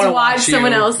 like I just wanna watched watch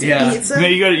someone you. else Yeah. eat pizza. No,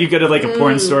 you go to like a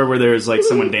porn store where there's like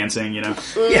someone dancing, you know.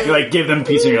 You like give them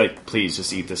pizza and you're like, please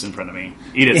just eat this in front of me.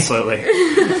 Eat it slowly.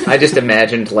 I just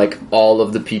imagined, like, all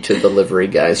of the pizza delivery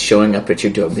guys showing up at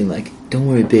your door being like, don't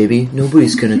worry, baby,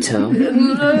 nobody's gonna tell.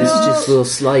 This is just a little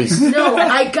slice. No,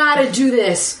 I gotta do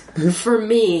this for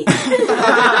me.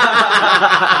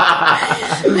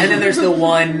 And then there's the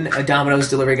one Domino's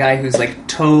delivery guy who's like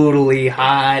totally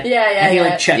hot. Yeah, And he yeah.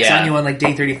 like checks Yeah. on you on like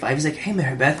day 35. He's like, hey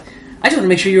Mary Beth, I just want to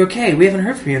make sure you're okay. We haven't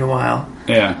heard from you in a while.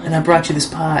 Yeah. And I brought you this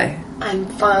pie. I'm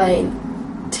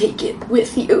fine. Take it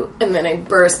with you. And then I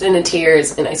burst into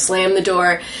tears and I slam the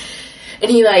door. And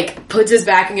he like puts his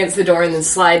back against the door and then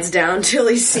slides down till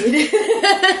he's seated.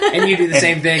 And you do the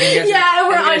same thing. And you have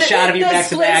We're and you on get a shot of you the back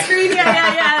to split back. screen.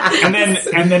 Yeah.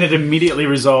 And then it immediately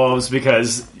resolves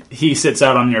because he sits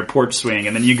out on your porch swing,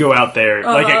 and then you go out there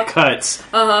like it cuts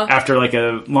after like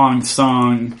a long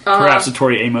song, perhaps a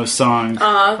Tori Amos song,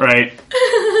 right?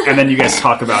 And then you guys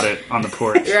talk about it on the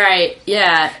porch. Right.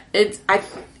 Yeah.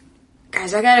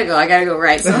 Guys, I gotta go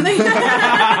write something. Can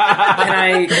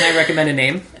I recommend a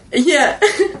name? Yeah.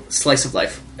 Slice of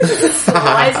Life.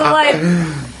 Slice of life.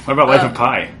 What about Life of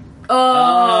Pi?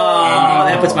 Oh,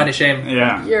 that puts mine to shame.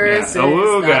 Yeah. You're yeah. a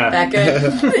not that good.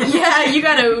 Yeah, you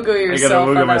gotta ooga I yourself. gotta on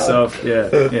Ooga that myself. Yeah.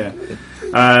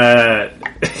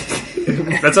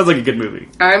 That sounds like a good movie.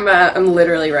 one. I'm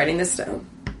literally writing this down.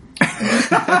 We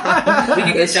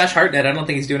can get Josh Hartnett. I don't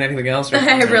think he's doing anything else right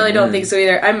now. I really don't think so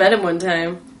either. I met him one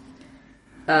time.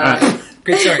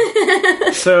 Great story.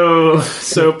 So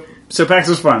PAX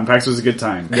was fun. PAX was a good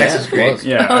time. Yeah, was great.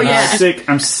 Yeah. Oh, yeah.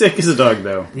 I'm sick as a dog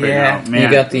though. Right Yeah. now. Man.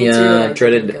 You got the Me too.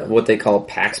 dreaded, what they call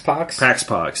PAX Pox? PAX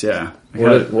Pox. Yeah. I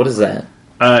got What is that?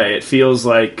 it feels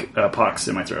like a pox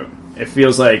in my throat. It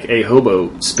feels like a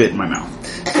hobo spit in my mouth.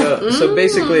 So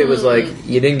basically it was like,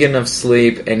 you didn't get enough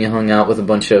sleep and you hung out with a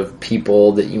bunch of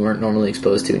people that you weren't normally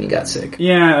exposed to and you got sick.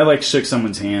 Yeah, I like shook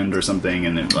someone's hand or something,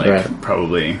 and it like Right.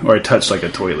 probably, or I touched like a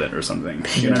toilet or something.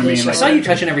 You know what I mean? I Like, saw you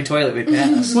touching every toilet we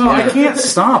passed. well, I can't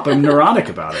stop. I'm neurotic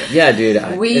about it. Yeah,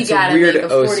 dude. We it's a gotta weird make a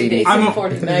 40 OCD. days I'm and a-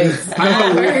 40 nights.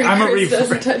 I'm a Chris re-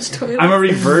 doesn't touch toilets. I'm a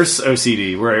reverse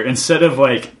OCD where instead of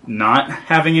like not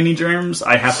having any germs,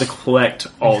 I have to collect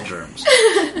all germs.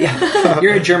 Yeah.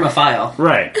 You're a germophile.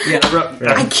 Right. Yeah.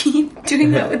 I keep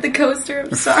doing that with the coaster.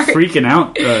 I'm sorry. Freaking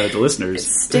out the listeners.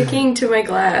 Sticking to my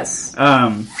glass.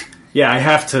 Yeah, I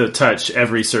have to touch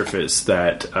every surface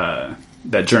that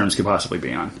that germs could possibly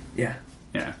be on. Yeah.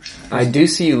 Yeah. I do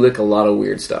see you lick a lot of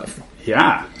weird stuff.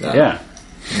 Yeah. Yeah.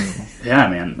 Yeah,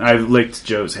 man. I licked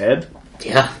Joe's head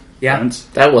Yeah. Yeah. once.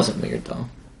 That wasn't weird, though. I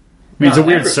mean, it's a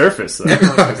weird every- surface, though.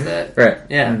 Everyone does that. Right.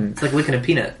 Yeah. It's like licking a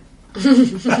peanut. Wait.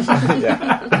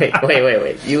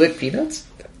 You lick peanuts?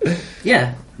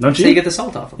 Yeah. Don't So you? you get the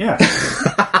salt off them. Yeah.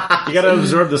 You gotta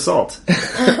absorb the salt.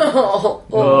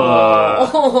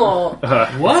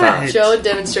 What? Joe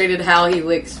demonstrated how he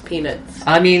licks peanuts.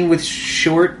 I mean, with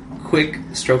short, quick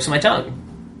strokes of my tongue.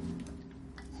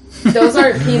 Those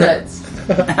aren't peanuts.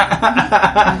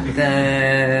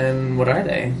 Then what are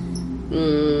they?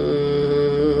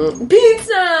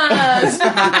 Pizzas!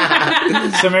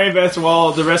 So, Mary Beth,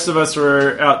 while the rest of us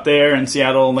were out there in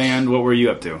Seattle land, what were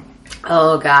you up to?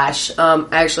 Oh gosh, I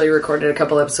actually recorded a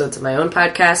couple episodes of my own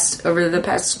podcast over the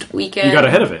past weekend. You got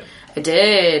ahead of it. I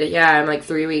did, yeah. I'm like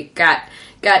 3 weeks. Got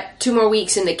 2 more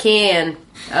weeks in the can,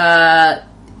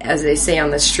 as they say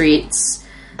on the streets.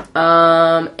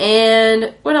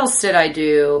 And what else did I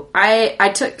do?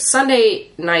 I took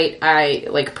Sunday night. I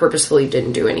like purposefully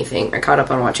didn't do anything. I caught up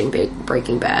on watching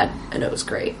Breaking Bad, and it was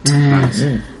great. Nice.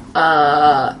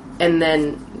 And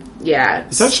then yeah,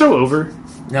 Is that show over?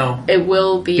 No. it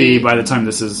will be By the time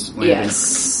this is landing.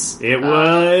 yes. It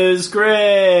was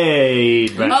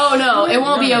great. But Oh no, it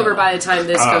won't be over by the time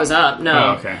this goes up. No.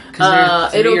 Oh, okay.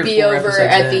 It'll be over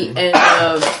at the end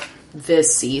of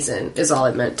this season. Is all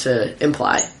it meant to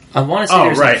imply. I want to say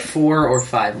there's right. like 4 or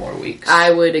 5 more weeks. I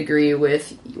would agree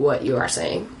with what you are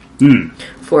saying.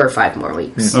 4 or 5 more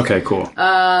weeks. Okay, cool.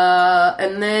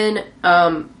 And then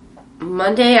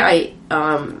Monday,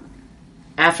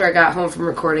 after I got home from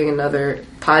recording another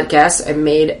podcast, I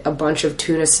made a bunch of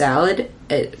tuna salad.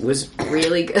 It was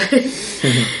really good.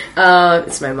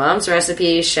 It's my mom's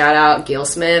recipe. Shout out Gil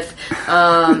Smith.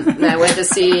 And I went to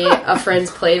see a friend's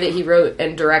play that he wrote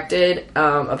and directed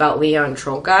about Leon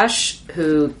Trollgosh,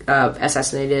 who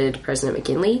assassinated President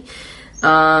McKinley.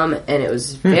 And it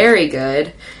was very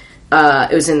good.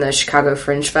 It was in the Chicago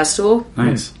Fringe Festival.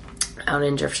 Nice. Out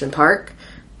in Jefferson Park.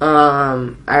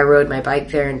 I rode my bike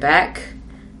there and back.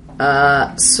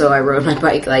 So I rode my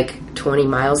bike like 20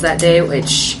 miles that day,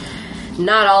 which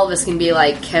not all of us can be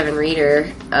like Kevin Reeder.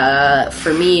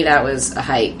 For me, that was a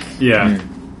hike. Yeah.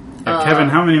 Kevin,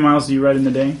 how many miles do you ride in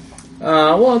a day?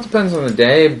 Well, it depends on the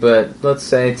day, but let's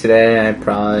say today I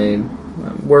probably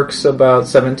work's about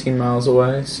 17 miles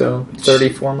away, so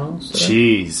 34 miles today.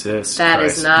 Jesus That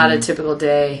Christ. is not a typical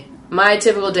day. My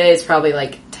typical day is probably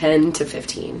like 10 to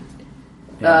 15.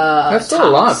 That's still a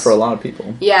lot for a lot of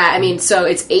people. Yeah, I mean, so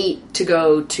it's 8 to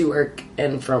go to work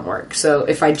and from work. So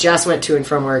if I just went to and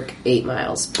from work, 8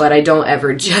 miles. But I don't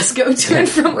ever just go to and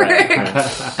from work.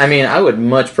 I mean, I would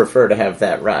much prefer to have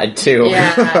that ride, too.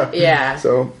 Yeah, yeah.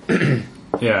 So,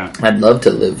 Yeah. I'd love to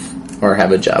live or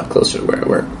have a job closer to where I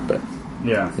work, but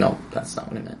Yeah. no, that's not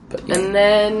what I meant. But yeah.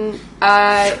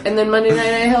 And then Monday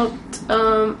night I helped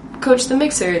coach the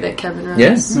mixer that Kevin runs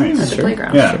Yes, at nice. the Sure.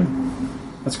 playground. Yeah.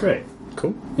 That's great.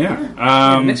 Cool.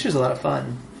 Yeah. Mixer's a lot of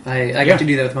fun. I Yeah. got to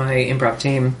do that with my improv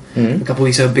team a couple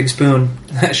weeks ago. Big Spoon.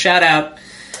 Shout out.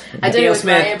 I did it Dale with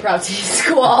Smith. my improv team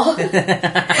squall.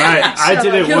 I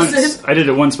did it Shout out, once. I did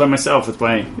it once by myself with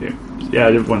my. Yeah,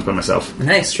 I did it once by myself.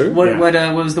 Nice. True. What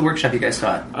Yeah. what was the workshop you guys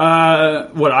taught?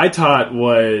 What I taught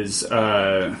was.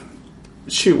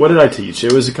 Shoot, what did I teach?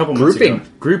 It was a couple months Grouping. ago.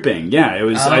 Grouping, yeah. It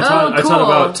was. I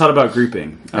cool. taught about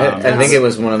grouping. I think it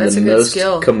was one of That's the a good most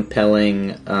skill.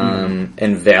 compelling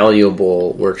and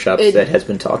valuable workshops It that has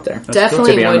been taught there.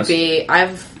 Definitely To be would honest. be.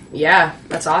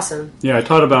 That's awesome. Yeah, I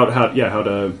taught about how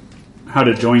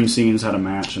to join scenes, how to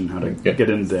match, and how to get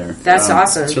in there. That's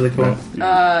awesome. That's really cool.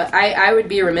 I would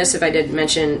be remiss if I didn't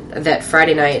mention that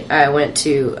Friday night I went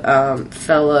to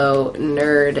fellow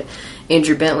nerd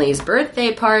Andrew Bentley's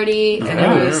birthday party, and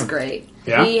it was great.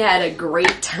 Yeah? He had a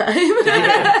great time.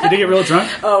 Did he get real drunk?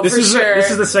 Oh, this for is sure. This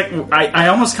is the second. I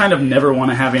almost kind of never want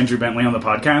to have Andrew Bentley on the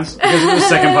podcast because it's the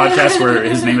second podcast where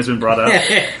his name has been brought up,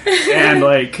 and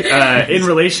like in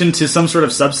relation to some sort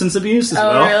of substance abuse as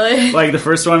well. Really? Like the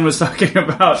first one was talking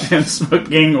about him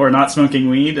smoking or not smoking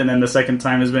weed, and then the second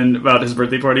time has been about his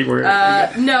birthday party where. No,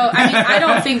 I mean, I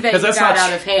don't think that 'Cause he that's got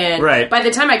not out of hand. right. By the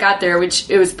time I got there,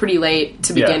 which it was pretty late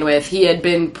to begin with, he had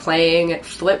been playing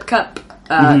Flip Cup,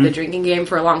 the drinking game,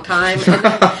 for a long time. And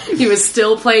then he was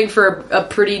still playing for a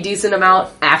pretty decent amount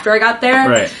after I got there.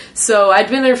 Right. So I'd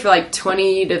been there for like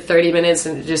 20 to 30 minutes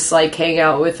and just like hang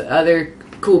out with other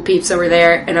cool peeps over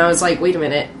there. And I was like, wait a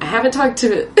minute, I haven't talked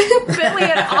to Bentley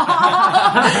at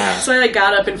all. So I like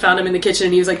got up and found him in the kitchen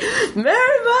and he was like, Mary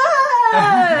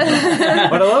Beth!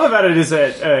 What I love about it is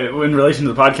that, in relation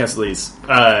to the podcast, at least,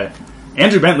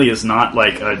 Andrew Bentley is not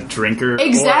like a drinker or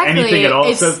anything at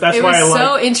all. So that's it why I was like.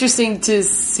 so interesting to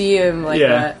see him like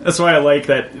that. That's why I like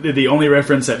that. The only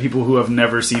reference that people who have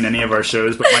never seen any of our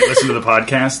shows but might listen to the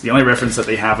podcast, the only reference that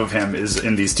they have of him is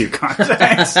in these two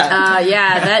contexts.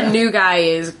 Yeah, that new guy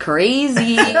is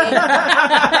crazy.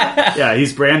 Yeah,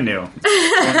 he's brand new,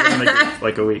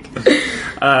 like a week.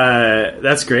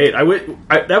 That's great. I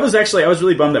was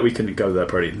really bummed that we couldn't go to that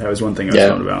party. That was one thing I was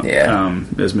bummed about. Yeah.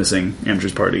 Is missing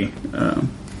Andrew's party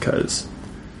because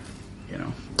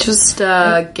Just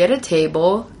get a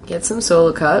table, get some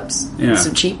solo cups,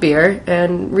 some cheap beer,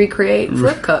 and recreate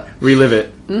Flip Cup. Relive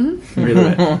it. Mm-hmm.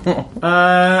 Relive it.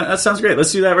 That sounds great.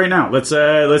 Let's do that right now. Let's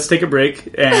take a break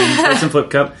and play some Flip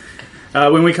Cup.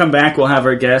 When we come back, we'll have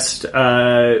our guest,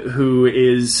 who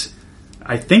is,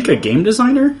 I think, a game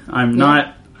designer. I'm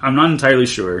not entirely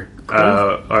sure. Cool.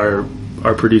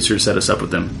 Our producer set us up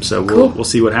with them, so we'll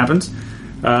see what happens.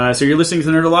 So you're listening to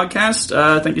the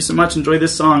Nerdalogcast. Thank you so much. Enjoy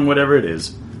this song, whatever it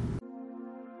is.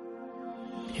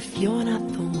 If you're not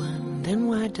the one, then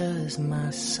why does my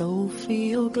soul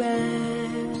feel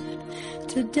glad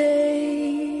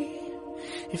today?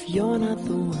 If you're not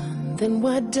the one, then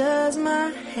why does my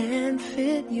hand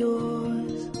fit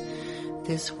yours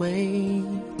this way?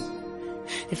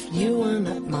 If you are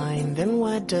not mine, then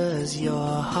why does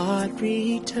your heart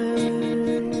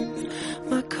return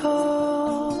my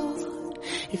call?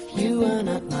 If you are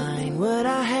not mine, would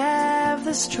I have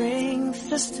the strength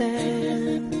to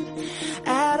stand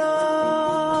at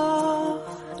all?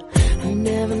 I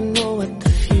never know what the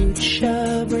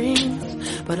future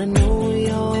brings, but I know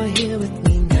you're here with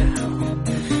me now.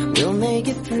 We'll make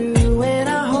it through, and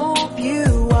I hope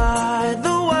you are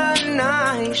the one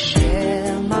I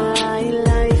share my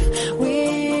life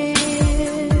with.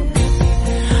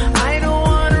 I don't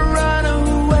want to run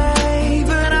away,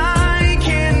 but I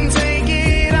can't take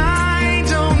it. I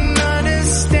don't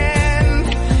understand.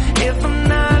 If I'm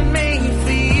not made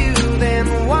for you,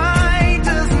 then why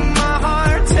does my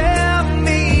heart tell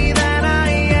me that I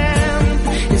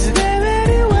am? Is there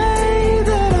any way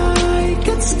that I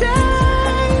could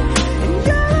stay in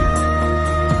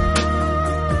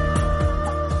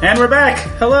your... And we're back.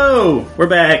 Hello. We're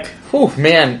back. Whew,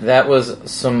 man, that was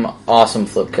some awesome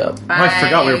Flip Cup. I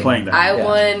forgot we were playing that. I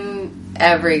won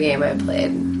every game I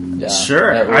played. Yeah,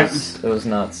 Sure. it was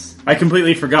nuts. I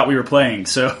completely forgot we were playing,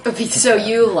 so So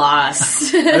you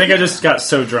lost. I think I just got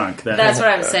so drunk that That's what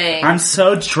I'm saying. I'm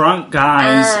so drunk,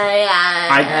 guys.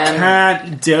 I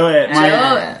can't do it.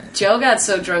 Joe got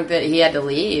so drunk that he had to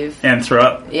leave. And throw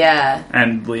up Yeah.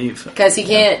 and leave. Because he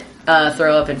can't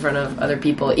throw up in front of other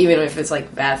people, even if it's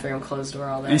like bathroom, closed door,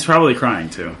 all that. He's probably crying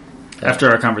too.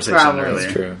 After our conversation Probably. earlier.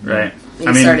 That's true. Right?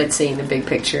 He started seeing the big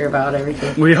picture about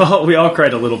everything. we all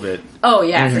cried a little bit Oh,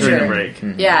 yeah, for during sure. the break.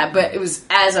 Yeah, but it was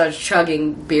as I was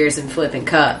chugging beers and flipping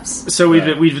cups. So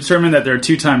we've determined that there are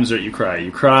two times that you cry. You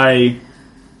cry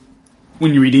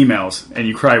when you read emails, and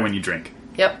you cry when you drink.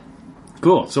 Yep.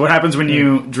 Cool. So what happens when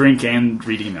you drink and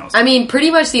read emails? I mean,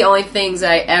 pretty much the only things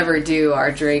I ever do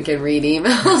are drink and read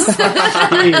emails.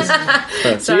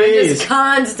 So I'm just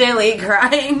constantly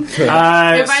crying.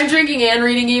 If I'm drinking and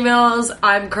reading emails,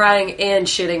 I'm crying and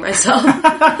shitting myself.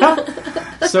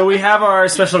 So we have our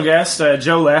special guest.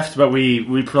 Joe left, but we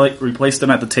replaced him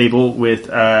at the table with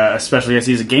a special guest.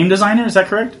 He's a game designer. Is that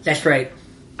correct? That's right.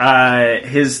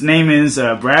 His name is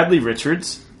Bradley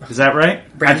Richards. Is that right?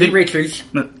 Bradley Richards.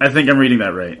 I think I'm reading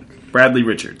that right. Bradley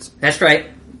Richards. That's right.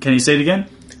 Can you say it again?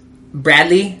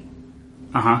 Bradley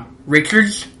Uh-huh.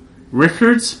 Richards.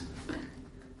 Rickards?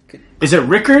 Is it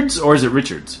Rickards or is it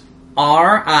Richards?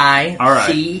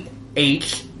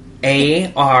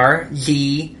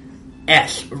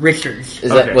 Richards.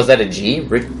 Richards. Was that a G?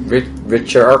 Richards?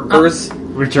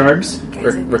 Richards?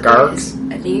 Ricards?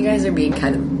 I think you guys are being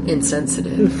kind of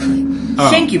insensitive.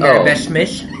 Thank you, Maribeth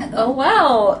Smith. Oh,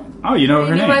 wow. Oh, you know her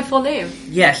You knew name. my full name.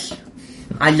 Yes.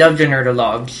 I love the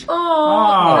Nerdalogs.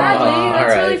 Oh, Bradley, that's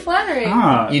alright. really flattering.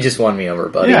 Ah. You just won me over,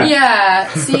 buddy. Yeah. Yeah,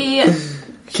 see...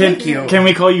 Thank you. Can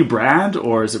we call you Brad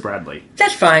or is it Bradley?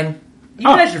 That's fine. You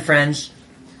guys are friends.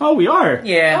 Oh, we are?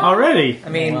 Yeah. Already? I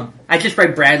mean, I just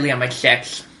write Bradley on my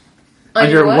checks. On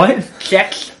your what?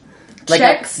 Checks. Like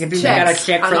Checks? I got a Checks.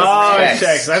 check for Oh, Checks.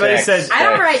 checks. I thought you said I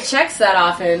don't write checks that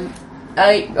often.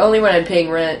 Only when I'm paying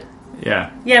rent.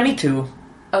 Yeah. Yeah, me too.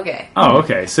 Okay. Oh,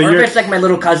 okay. So Or you're... if it's like my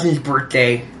little cousin's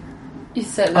birthday. You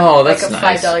sent Oh, like that's a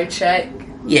nice. $5 check.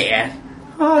 Yeah.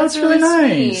 Oh, that's really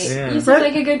nice. Sweet. Yeah. You sound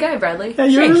like a good guy, Bradley. Yeah,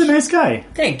 you're a Thanks. really nice guy.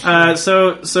 Thank you.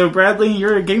 So Bradley,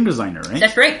 you're a game designer, right?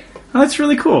 That's right. Oh, that's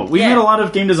really cool. We Yeah. met a lot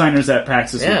of game designers at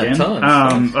PAX this Yeah, weekend.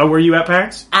 tons. Were you at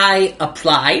PAX? I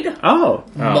applied Oh.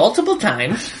 multiple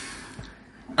times.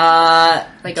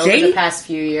 Like over They- the past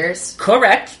few years.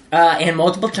 Correct. And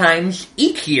multiple times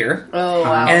each year. Oh,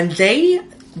 wow. And they,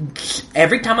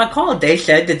 every time I called, they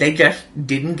said that they just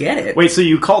didn't get it. Wait, so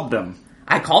you called them?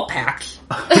 I called PAX.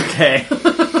 Okay.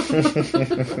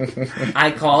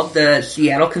 I called the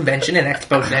Seattle Convention and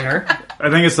Expo Center. I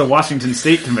think it's the Washington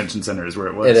State Convention Center is where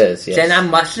it was. It is, yes. Then I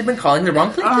must have been calling the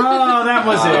wrong place. Oh, that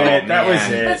was it. That was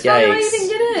man. it. That's probably why you Yikes. didn't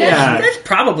get in. Yeah. That's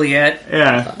probably it.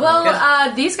 Yeah.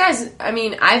 Well, these guys, I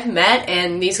mean, I've met,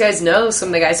 and these guys know some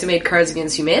of the guys who made Cards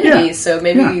Against Humanity, Yeah. so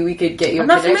maybe Yeah. we could get you I'm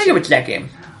a not connection. familiar with that game.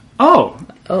 Oh.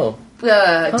 Oh.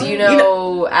 Do you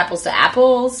know Apples to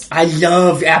Apples? I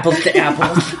love Apples to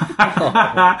Apples.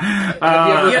 Have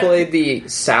you ever played the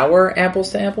sour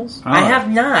Apples to Apples? I have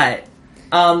not.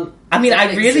 I mean, That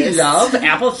I really exists. love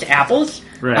Apples to Apples.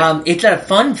 Right. It's a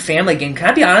fun family game. Can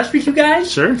I be honest with you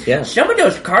guys? Sure. Yeah. Some of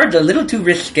those cards are a little too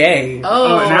risque.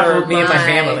 Oh, an apple- for me and my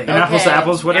family. And Apples to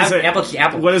Apples? What is it? Apples to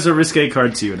Apples. What is a risque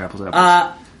card to you in Apples to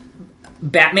Apples?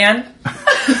 Batman?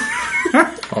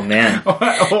 Oh, man. Is that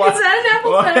an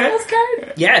Apples to Apples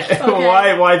card? Yes.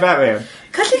 Okay. Why Batman?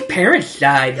 Because his parents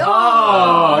died. Oh,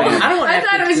 I don't want I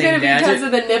thought it was going to be because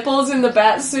of the nipples in the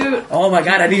bat suit. Oh my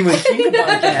god, I didn't even think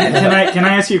about that. Can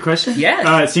I ask you a question?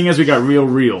 Yes. Seeing as we got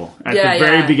real at Yeah, the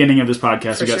very yeah. beginning of this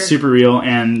podcast, we got sure. super real,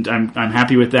 and I'm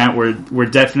happy with that. We're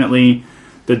definitely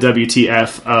the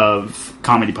WTF of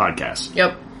comedy podcasts,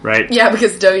 Yep. right? Yeah,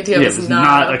 because WTF Yeah, is it's not,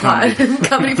 not a a comedy.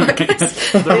 comedy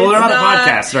podcast. Well, they're not a not-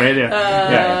 podcast, right?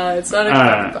 Yeah. It's not a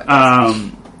comedy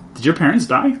podcast. Did your parents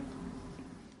die?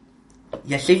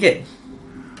 Yes, they did.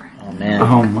 Oh, man.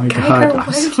 Oh my god! why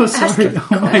I'm did so you ask sorry. him?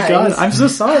 Oh my Guys, god! I'm so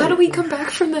sorry. How do we come back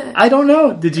from that? I don't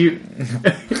know. Did you?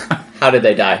 How did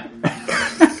they die?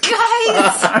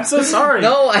 Guys! I'm so sorry.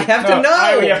 No, I have to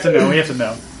know. We have to know. We have to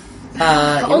know.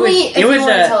 Only if you want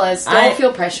to tell us. Don't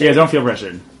feel pressured. Yeah, don't feel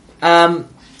pressured.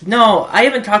 No, I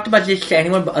haven't talked about this to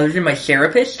anyone but other than my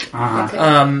therapist. Uh-huh. Okay.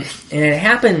 And it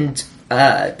happened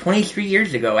 23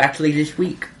 years ago, actually this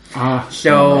week.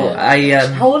 So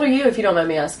How old are you, if you don't mind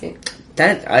me asking?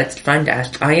 it's fine to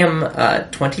ask. I am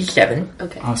 27.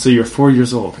 Okay. So you're 4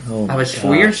 years old. Oh, I was my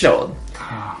 4 gosh. years old.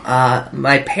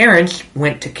 My parents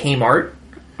went to Kmart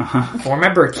for my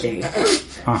birthday.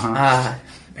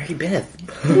 Mary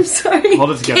Beth. I'm sorry.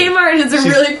 Hold it together. Kmart is a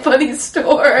really funny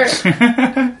store.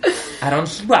 I don't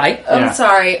see why. I'm Yeah.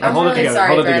 sorry. I'm Hold it really together. sorry,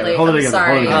 Hold it Bradley. together. Hold it I'm together.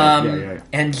 sorry. Hold it together.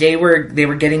 Yeah. And they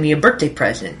were getting me a birthday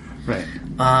present. Right.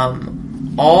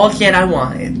 All that I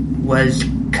wanted was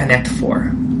Connect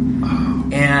 4.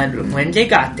 And when they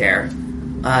got there,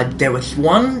 there was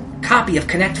one copy of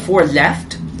Connect 4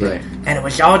 left, Right. and it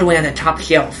was all the way on the top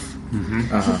shelf.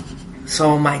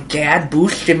 So my dad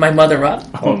boosted my mother up.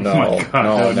 Oh, no. my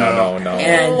God, No.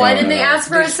 And Why didn't they ask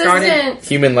for They started- assistance?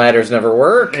 Human ladders never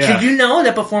work. Yeah. Did you know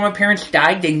that before my parents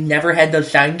died, they never had those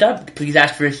signs up? Please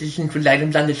ask for assistance with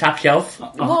items on the top shelf.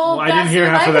 Well, I didn't that's hear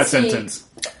their half of that legacy. sentence.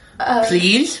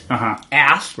 Please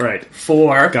ask Right.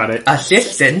 for Got it.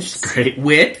 assistance Great.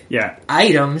 with Yeah.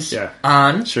 items Yeah.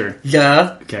 on Sure.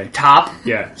 the Okay. top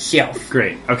Yeah. shelf.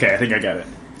 Great. Okay, I think I got it.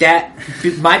 That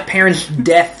my parents'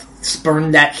 death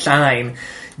spurned that sign.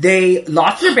 They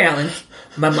lost their balance.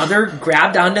 My mother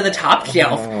grabbed onto the top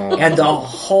shelf, and the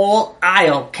whole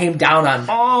aisle came down on me.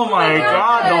 Oh my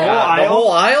god, the whole The aisle.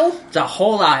 whole aisle? The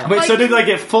whole aisle. Wait, so did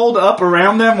it fold up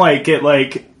around them, like it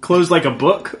closed like a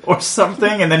book or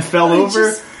something, and then fell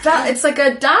over? It's like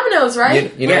a dominoes,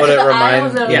 right? You know Yeah. what it The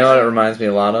reminds aisle of you know what it reminds me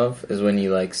a lot of is when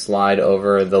you slide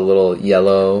over the little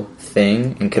yellow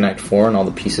thing in Connect 4 and all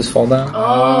the pieces fall down.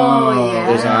 Oh, yeah.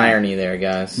 There's an irony there,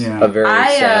 guys. Yeah. A very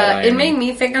sad irony. It made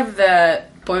me think of the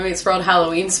Boy Meets World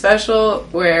Halloween special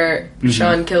where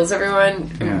Sean kills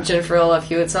everyone and Jennifer Love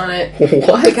Hewitt's on it.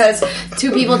 What? Because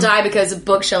two people die because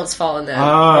bookshelves fall in them.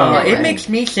 Oh. It makes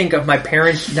me think of my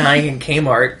parents dying in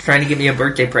Kmart trying to give me a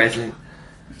birthday present.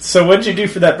 So what'd you do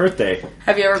for that birthday?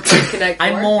 Have you ever played Connect 4?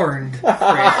 I mourned.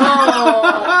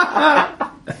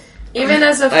 Even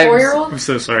as a 4-year-old? I'm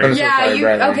so sorry. I'm so Yeah, sorry, you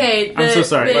Bradley. okay? I'm so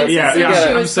sorry. The Yeah, insistence she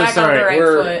I'm was so back sorry. on the right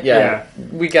foot. Yeah,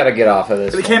 we gotta get off of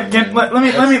this. Let That's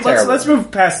terrible. let's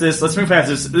move past this. Let's move past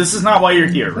this. This is not why you're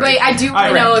here, right? Wait, I do want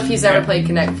to Right. know if he's ever played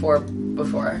Connect 4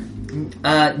 before.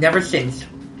 Never since.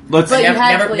 Let's But you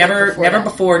had Never, played never, before never that.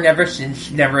 before, never since,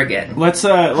 never again. let's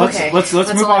Okay. let's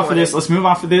That's move all I off of this. wanted. Let's move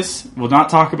off of this. We'll not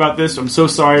talk about this. I'm so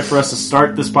sorry for us to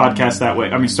start this podcast that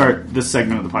way. I mean, start this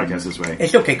segment of the podcast this way.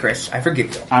 It's okay, Chris. I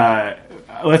forgive you.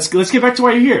 Let's get back to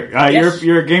why you're here. Yes.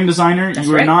 You're a game designer. That's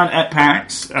You were right. not at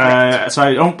PAX, so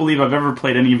I don't believe I've ever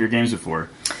played any of your games before.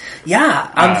 Yeah,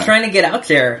 I'm trying to get out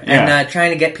there and yeah. trying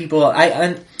to get people.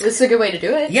 This is a good way to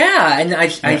do it. Yeah, and I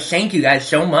thank you guys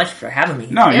so much for having me.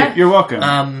 No, Yeah. you're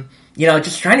welcome.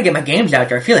 Just trying to get my games out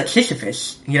there. I feel like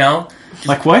Sisyphus,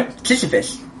 Like what?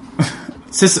 Sisyphus.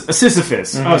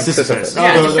 Sisyphus. Oh, Sisyphus. Sisyphus.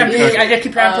 Yeah, Oh, just trying okay. I just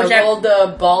keep trying to push that. Rolled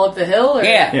the ball up the hill? Or?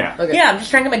 Yeah. Yeah. Okay. Yeah, I'm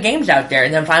just trying to get my games out there,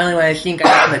 and then finally when I think I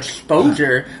have some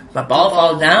exposure, my ball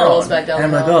falls down, rolls back down and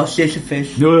I'm the like, hill. oh,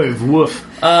 Sisyphus. Woof.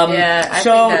 Yeah, I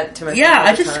So think that to myself yeah,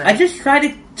 all the time. I just try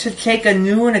to take a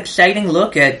new and exciting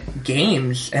look at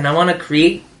games, and I want to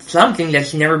create something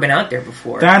that's never been out there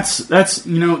before. That's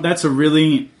a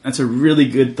really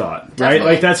good thought, right?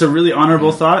 Definitely. Like that's a really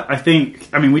honorable thought. I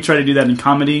mean, we try to do that in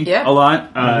comedy Yeah. a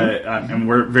lot, and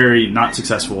we're very not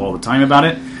successful all the time about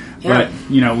it. Yeah.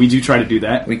 But we do try to do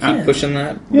that. We keep pushing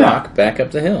that yeah. rock back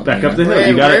up the hill. Back up the hill.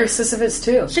 You got We're it. Sisyphus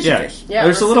too. Yeah, Yeah,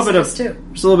 there's a we're little bit of Sisyphus, too.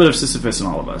 there's a little bit of Sisyphus in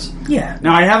all of us. Yeah.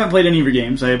 Now I haven't played any of your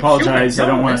games. I apologize. Sure, I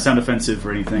don't no, want man. to sound offensive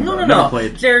or anything. No, I've never no.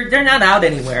 played. They're not out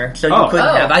anywhere, so you Oh. couldn't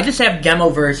Oh. have. I just have demo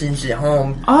versions at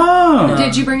home. Oh,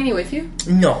 Did you bring any with you?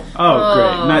 No. oh,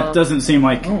 great. And that doesn't seem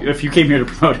like if you came here to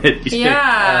promote it. You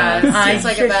Yeah, I seems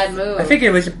like a just- bad move. I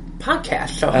figured it was a podcast,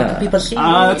 so how can people see me?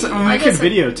 we could guess-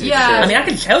 videotape. yeah. it. I mean, I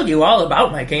can tell you all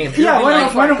about my games. Yeah, why Go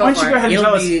don't for you it. go ahead and It'll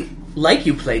tell us? be like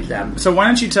you played them. So why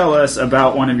don't you tell us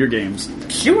about one of your games?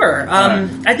 Sure. I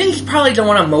think it's probably the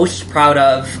one I'm most proud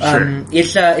of. Sure.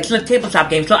 It's a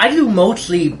tabletop game. So I do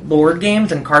mostly board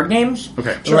games and card games.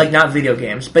 Okay. And, like not video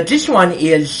games. But this one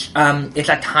is it's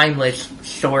a timeless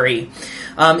story.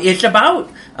 It's about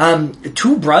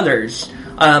two brothers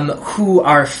who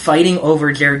are fighting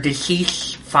over their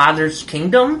deceased father's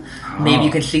kingdom. Maybe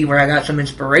you can see where I got some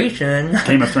inspiration.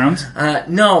 Game of Thrones?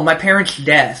 No, my parents'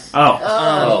 death.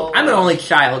 Oh. I'm an only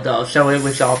child though, so it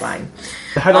was all fine.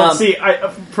 I don't see.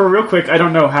 For real quick, I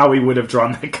don't know how we would have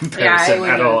drawn that comparison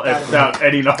wouldn't at all have thought of without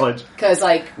any knowledge. Because,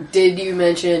 did you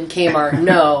mention Kmart?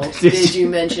 No. Did you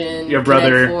mention Your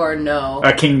brother? Connect 4? No.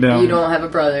 A kingdom. You don't have a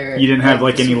brother. You didn't have,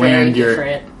 It's any very land.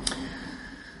 different.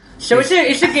 So it's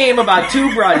a game about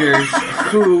two brothers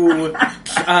who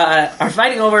are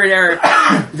fighting over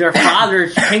their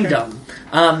father's kingdom.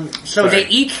 So they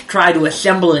each try to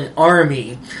assemble an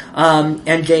army, and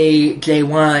they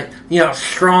want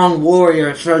strong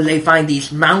warriors. So they find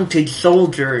these mounted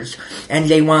soldiers, and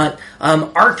they want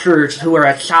archers who are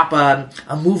atop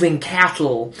a moving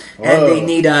castle, and they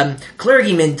need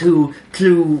clergymen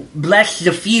to bless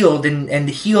the field and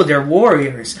heal their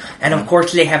warriors. And of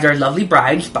course, they have their lovely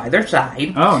brides by their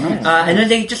side. Oh, nice. And then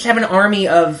they just have an army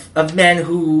of men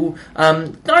who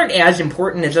aren't as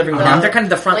important as everyone else. They're kind of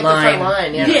the front Like the line.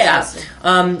 front line, yeah.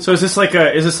 So is this like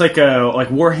a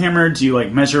Warhammer? Do you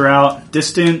measure out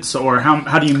distance, or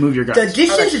how do you move your guys? The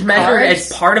distance is measured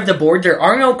cards? as part of the board. There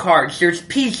are no cards. There's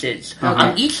pieces.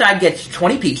 Each side gets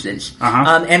 20 pieces.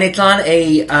 And it's on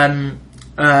a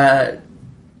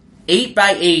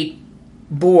 8x8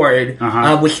 board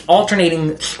with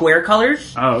alternating square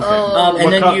colors. Oh, okay.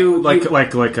 And then you like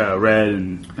red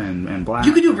and black.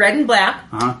 You can do red and black.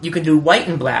 You can do white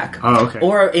and black. Oh, okay.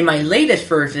 Or in my latest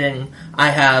version, I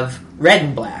have red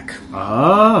and black.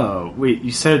 Oh, wait,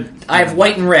 you said I have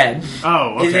white and red.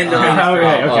 Oh, okay. Is in the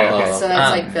okay. So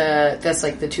that's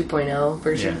like the 2.0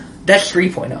 version. Yeah. That's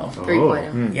 3.0.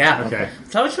 3.0. Yeah. Okay.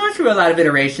 So it's gone through a lot of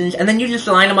iterations, and then you just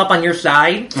line them up on your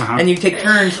side, and you take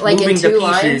turns Like in moving the two pieces.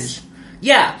 lines?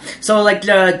 Yeah. So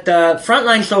the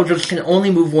frontline soldiers can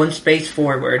only move one space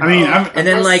forward. I mean, and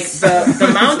then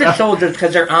the mounted soldiers,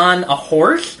 because they're on a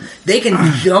horse, they can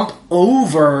jump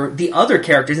over the other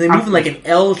characters. They move in like an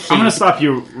L shape. I'm going to stop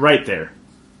you right there.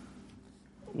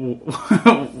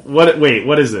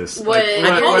 What is this?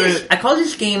 I call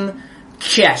this game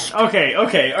chess. Okay, all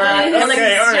right. Like,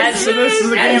 all right. So this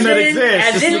is a game that exists.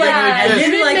 As This is in, a like, game that as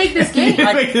exists. in, like, make this game.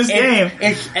 You make this game.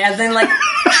 It's as in like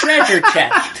treasure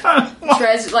chest.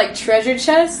 Treasure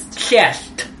chest?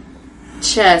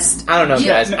 Chest. I don't know,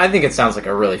 Yeah. guys. I think it sounds like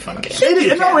a really fun game.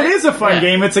 It is a fun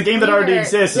game. It's a game that already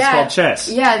exists. It's called chess.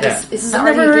 Yeah, this is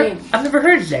I've already a game. never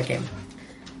heard of that game.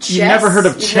 Chess? You never heard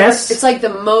of chess? It's like the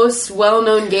most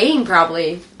well-known game,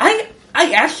 probably. I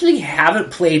actually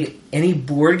haven't played any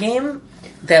board game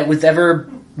that was ever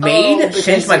made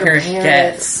since my parents'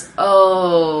 death.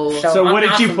 Oh. So I'm what did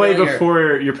not you play familiar.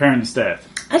 before your parents' death?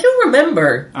 I don't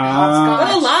remember. But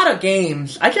Hopscotch. a lot of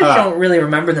games. I just don't really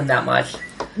remember them that much.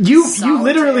 You Solitaire.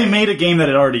 literally made a game that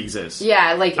it already exists.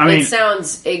 Yeah, I mean- it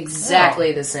sounds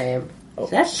exactly the same.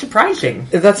 That's surprising.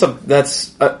 That's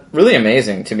really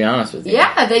amazing, to be honest with you.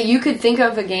 Yeah, that you could think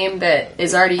of a game that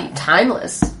is already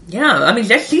timeless. Yeah, I mean,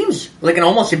 that seems like an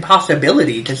almost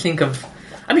impossibility to think of.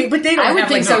 I mean, but they don't I would have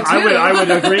think like, so, too. I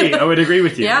would agree. I would agree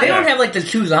with you. Yeah. They don't have like the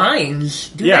two lines.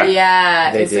 Do Yeah. they?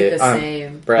 Yeah, They it's did. like the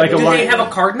same. Brad, Like a Do line- they have a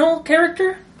cardinal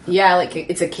character? Yeah, like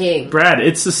it's a king. Brad,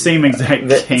 it's the same exact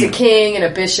It's It's a game. king and a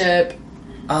bishop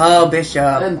Oh, bishop.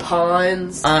 and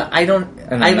pawns. I don't.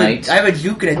 And a I have knight. I have a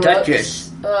duke and a duchess.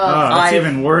 Oh, that's I-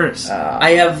 even worse.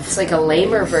 I have. It's like a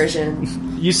lamer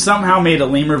version. You somehow made a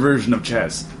lamer version of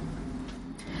chess.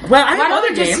 Well, I Why have don't other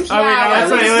we just- games. Yeah, I mean,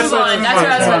 let's let's move on. That's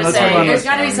what I was going to let's say. move on. There's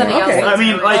got to be something Okay. else. I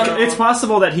mean, like, it's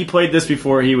possible that he played this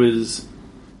before he was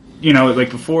like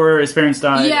before his parents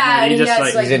died. Yeah, and he just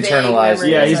has, like he's internalized.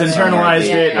 yeah, he's internalized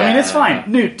Yeah, it. yeah. I mean, it's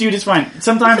fine, dude. It's fine.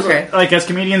 Sometimes, Okay. like as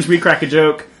comedians, we crack a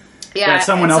joke. Yeah, That's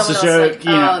someone and else's someone else joke. like,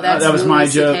 You know, that's that was my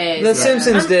Louis joke. CK's. The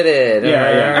Simpsons did it.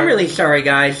 Yeah. I'm really sorry,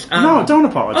 guys. No, don't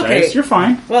apologize. Okay. You're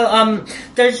fine. Well,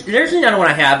 there's another one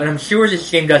I have, and I'm sure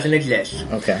this game doesn't exist.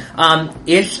 Okay.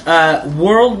 It's a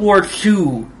World War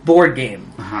II board game.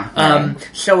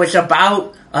 So it's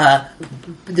about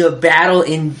the battle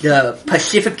in the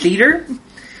Pacific Theater,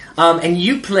 and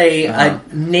you play a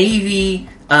Navy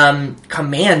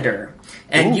commander.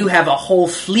 And you have a whole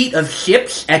fleet of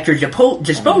ships at your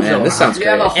disposal. Man, this sounds You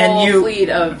have a great. whole fleet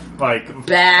of Like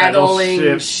battling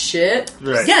battleship. shit.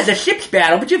 Right. Yeah, the ships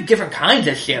battle, but you have different kinds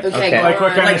of ships. Okay, Okay. go Like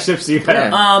what on. kind of ships do you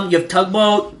have? Yeah. You have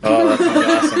tugboat. Oh, that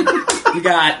sounds awesome. You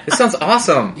got This sounds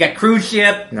awesome. cruise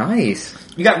ship. Nice.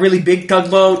 You got really big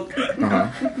tugboat.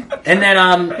 And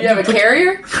then You have a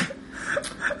carrier?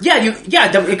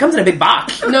 it comes in a big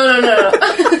box. No.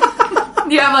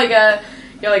 You have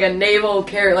like a naval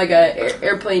carrier, like a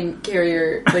airplane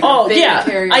carrier. Like a big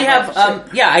carrier. I have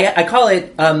I call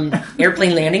it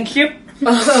airplane landing ship.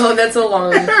 Oh, that's a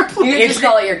long. You can just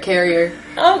call it your carrier.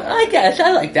 I guess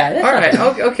I like that. That's All not right.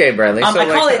 bad. Okay, Bradley. So I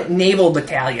call like, it naval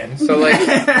battalion. So like,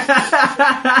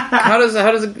 how does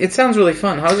it sounds really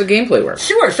fun. How does the gameplay work?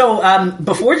 Sure. So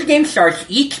before the game starts,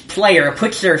 each player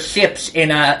puts their ships in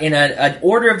an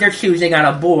order of their choosing on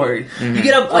a board. You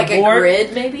get a Like board. a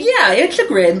grid, maybe? Yeah, it's a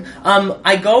grid.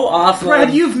 I go off.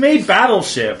 Brad, you've made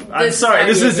Battleship. I'm This sorry. might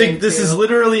This be a is game, this too. is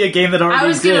literally a game that already I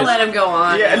was exists. gonna let him go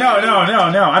on. Yeah, no.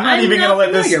 I'm not I'm even not gonna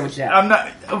let this. familiar with that. I'm not.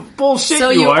 Bullshit. So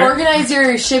you you are. organize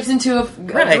your ships into a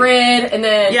Right. grid, and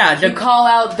then you call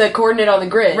out the coordinate on the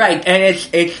grid. Right, and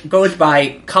it goes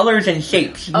by colors and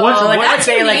shapes. What- so like what- I'd That's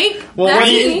say unique. like Well, That's what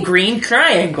do you- unique. green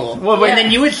triangle. Well, and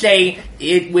then you would say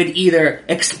it would either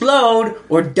explode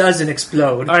or doesn't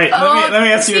explode. All right. Let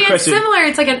me ask you a question. It's similar.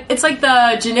 It's like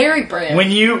the generic brand.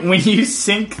 When you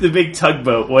sink the big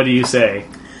tugboat, what do you say?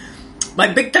 My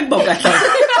big tugboat got sunk.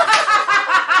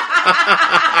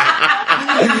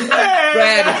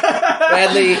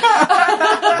 Bradley,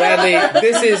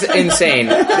 this is insane.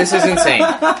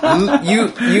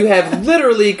 You have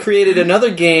literally created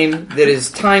another game that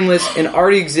is timeless and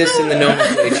already exists in the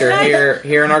nomenclature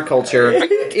here in our culture.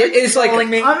 It's like Trolling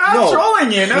me? I'm not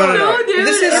trolling you. No. No, dude,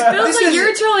 This it feels is- like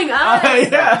you're trolling us.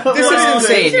 Yeah. This is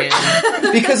insane,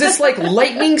 man. Because it's like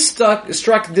lightning struck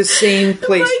the same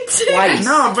place twice.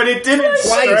 No, but it didn't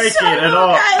strike it at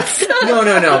all.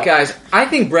 No, guys. I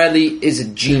think Bradley is a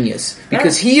genius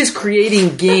because he is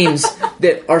creating games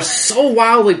that are so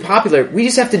wildly popular. We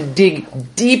just have to dig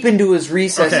deep into his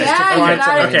recesses Okay. to Yeah, find you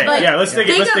something. gotta, like, let's dig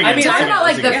it. Let's dig it. I mean, Let's talk dig it. about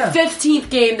like the Let's dig it. 15th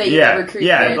game that you ever created.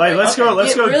 Yeah. Like let's go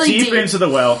Get really deep into the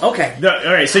well. Okay.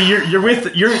 All right. So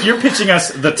you're pitching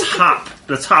us the top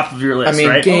of your list, I mean,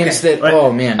 right? games Okay. that.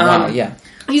 Oh man, wow, yeah.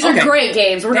 These Okay. are great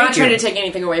games. We're Thank not trying you. to take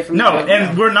anything away from No, you.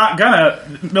 and we're not gonna.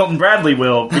 Milton Bradley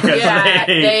will because Yeah,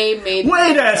 they made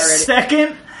Wait a already.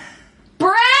 second.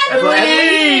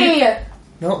 Bradley!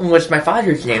 Milton was my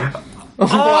father's name.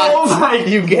 Oh my!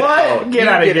 You get what? out. Get You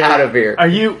out of get here! out of here. Are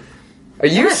you?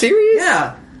 serious?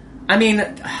 Yeah. I mean,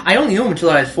 I only knew him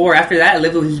until I was 4. After that, I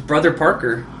lived with his brother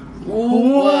Parker.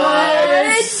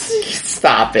 What?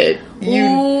 Stop it.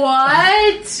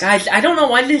 What? Guys, I don't know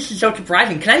why this is so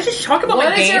surprising. Can I just talk about What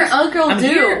my does games? your uncle I'm do?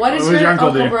 here. What does What does your your uncle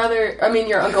uncle do? brother? I mean,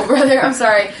 your uncle brother. I'm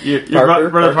sorry. Your Parker?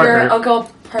 brother Parker. Your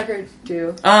uncle Parker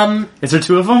do. Is there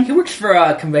two of them? He works for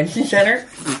a convention center.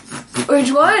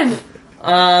 Which one?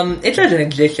 It doesn't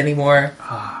exist anymore.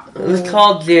 It was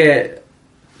called the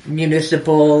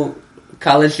Municipal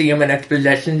Coliseum and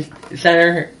Exposition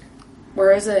Center.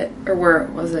 Where is it? Or where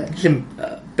was it? It's in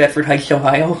Bedford Heights,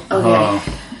 Ohio.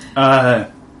 Okay.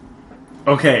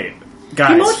 Okay, He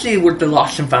guys. mostly worked the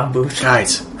Lost and Found booth.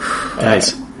 Guys.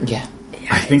 Yeah.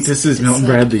 I think this is Milton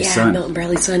Bradley's son. Milton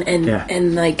Bradley's son, and Yeah.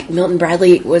 and like Milton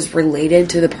Bradley was related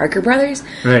to the Parker brothers,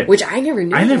 Right. which I never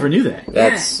knew. I never knew that.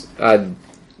 That's Okay,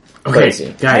 crazy.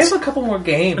 I guys. have a couple more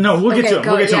games. No, we'll get Okay, to it.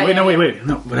 go- We'll get to yeah, it. Wait, no, yeah, wait.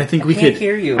 No, but I think we can't could.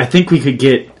 hear you. I think we could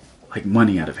get like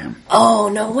money out of him. Oh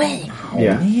no way!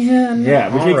 Yeah, man.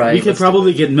 yeah. We could. Alright, we could let's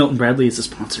probably get Milton Bradley as a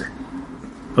sponsor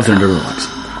of the Underdogs.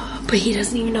 But he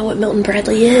doesn't even know what Milton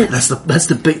Bradley is. That's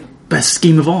the best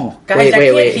scheme of all. Guys, Wait, I wait,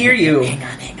 can't wait. hear you. Hang on.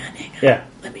 Yeah.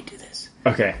 Let me do this.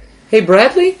 Okay. Hey,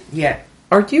 Bradley, Yeah.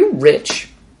 are you rich?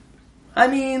 I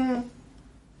mean,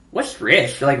 what's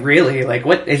rich? Like, really? Like,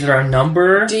 what? Is there a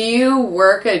number? Do you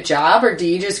work a job or do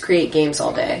you just create games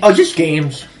all day? Oh, just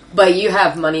games. But you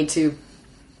have money to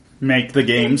Make the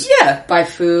games. Yeah. buy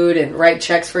food and write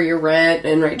checks for your rent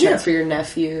and write checks Yeah. for your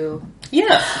nephew.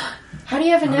 Yeah. How do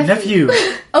you have a nephew?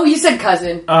 Nephew. Oh, you said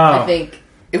cousin. Oh. I think.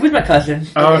 It was my cousin.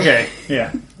 Oh, okay.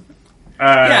 Yeah.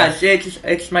 Yeah,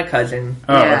 it's my cousin.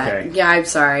 Oh, yeah, okay. Yeah, I'm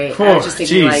sorry. I Oh, was just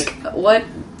thinking, geez. like, what,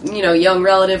 young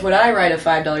relative would I write a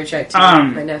 $5 check to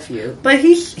my nephew? But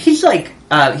he's like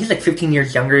 15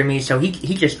 years younger than me, so he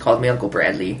just called me Uncle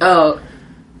Bradley. Oh.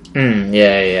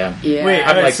 Yeah. Wait,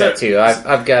 I'm like that too.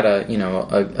 I've got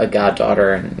a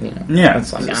goddaughter, and Yeah.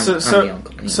 it's like I'm the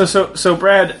uncle. So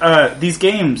Brad, these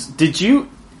games, did you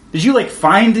like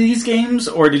find these games,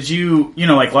 or did you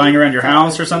like lying around your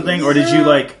house or something, or did you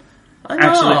like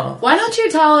actually? Why don't you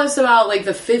tell us about like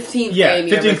the 15th game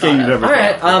you 15th game you've ever All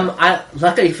right. thought.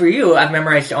 Luckily for you, I've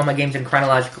memorized all my games in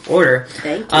chronological order.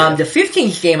 Thank you. The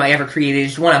 15th game I ever created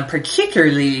is one I'm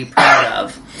particularly proud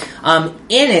of.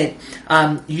 In it,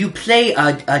 you play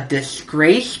a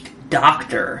disgraced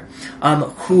doctor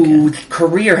whose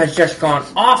career has just gone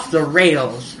off the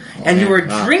rails, and you were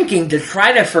drinking to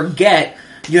try to forget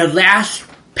your last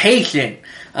patient.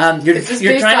 Is this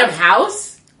based on House?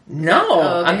 No, Oh,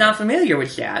 okay. I'm not familiar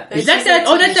with that. Is It's that just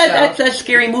a TV that's show. that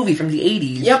scary movie from the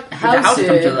 80s. Yep, The house Houses.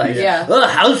 comes to life. Yeah. Oh,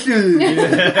 houses.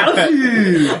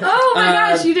 Houses. Oh my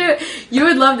gosh, you do. You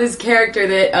would love this character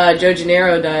that Joe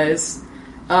Gennaro does.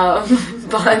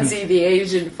 Fonzie, the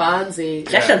Asian Fonzie.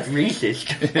 That sounds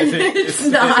racist. It's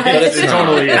not. But it's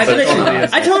Totally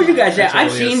is. I told you guys that.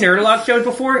 I've totally seen is. Nerdlog shows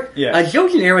before. Yeah. Joe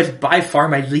Gennaro is by far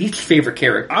my least favorite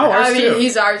character. Oh, ours I mean, too.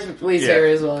 he's our least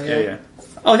favorite as well. Yeah.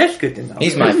 Oh, that's good to know.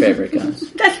 He's my favorite,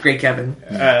 guys. That's great, Kevin.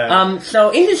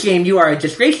 So in this game, you are a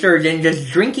disgraced surgeon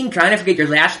just drinking, trying to forget your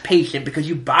last patient because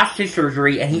you botched his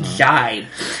surgery and he died.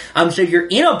 So you're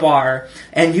in a bar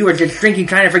and you are just drinking,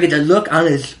 trying to forget the look on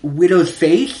his widow's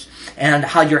face and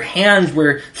how your hands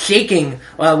were shaking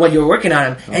when you were working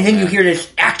on him. And then you hear this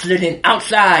accident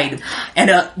outside,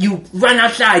 and you run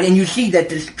outside and you see that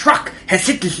this truck has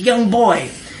hit this young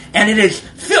boy. And it is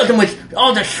filled with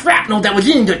all the shrapnel that was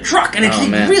in the truck, and it's these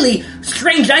really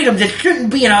strange items that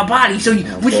shouldn't be in our body. So,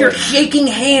 with your shaking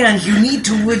hands, you need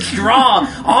to withdraw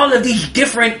all of these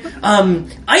different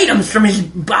items from his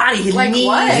body. His Like knees,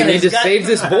 what? and You need his to gut. save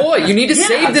this boy. You need to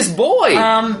save this boy.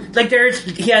 Like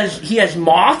he has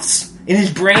moths in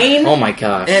his brain. Oh my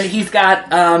gosh. And he's got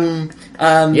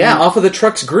Yeah, off of the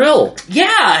truck's grill.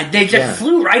 yeah, they just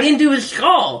flew right into his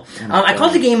skull. I call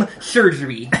the game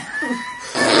Surgery.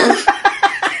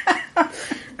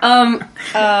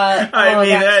 I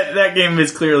mean, that game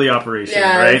is clearly Operation,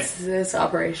 Yeah, right? it's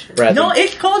Operation. Bradley. No,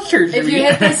 it's called Surgery. If you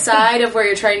hit the side of where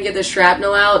you're trying to get the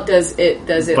shrapnel out, does it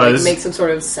like Buzz. make some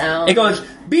sort of sound? It goes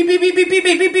beep beep beep beep beep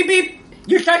beep beep beep beep.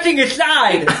 You're touching his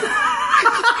side. Did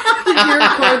you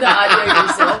record the audio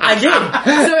yourself? I did.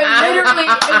 So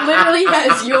it literally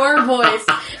has your voice,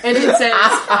 and it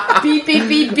says beep beep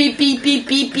beep beep beep beep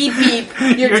beep beep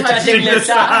beep. You're touching the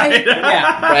side.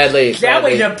 Yeah. Bradley. That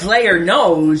way Bradley. the player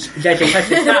knows that they touch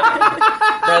his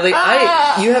side. Bradley,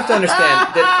 you have to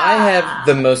understand that I have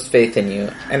the most faith in you,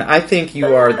 and I think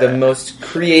you are the most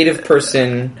creative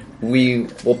person we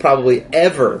will probably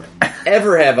ever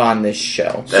have on this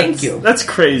show. Thank you. That's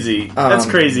crazy. That's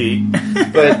crazy.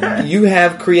 But you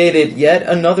have created yet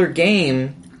another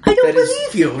game I don't that is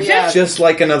believe you. Yeah. just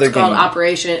like another It's called game.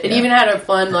 Operation. It even had a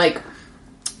fun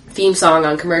theme song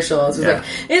on commercials. It was like,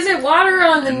 "Is it water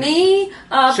on the knee?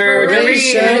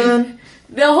 Operation.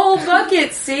 The whole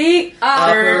bucket, see?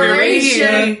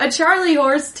 Operation. A Charlie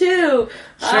horse too.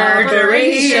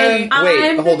 Operation. Wait,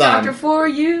 I'm hold the on. doctor for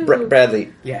you."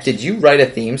 Bradley, Yes. did you write a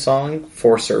theme song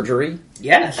for Surgery?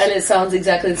 Yes. And it sounds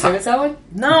exactly the same as that one.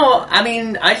 No, I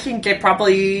mean, I think they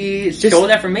probably stole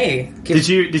that from me. Did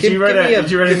you write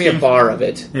give me a bar of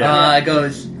it? Yeah. It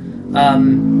goes,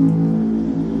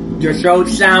 your throat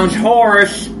sounds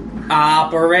hoarse.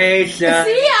 Operation.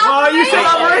 See, Oh, you said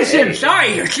Operation.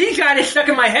 Sorry, your key got it stuck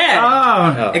in my head.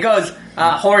 Oh. It goes,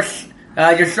 horse,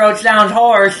 your throat sounds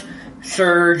hoarse.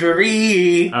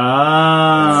 Surgery.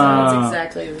 sounds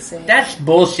exactly the same. That's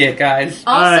bullshit, guys.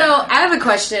 Also, I have a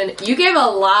question. You gave a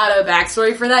lot of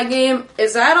backstory for that game.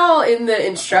 Is that all in the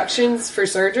instructions for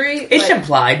Surgery? It's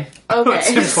implied. Okay, It's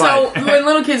implied. so when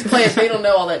little kids play it, they don't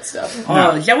know all that stuff.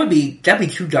 Oh, that'd be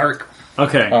too dark.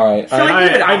 Okay. All right. So I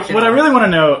give it What I really want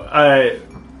to know,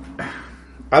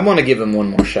 I want to give him one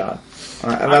more shot.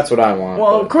 That's what I want.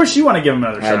 well, but of course you want to give him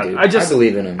another shot. I do. I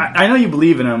believe in him. I know you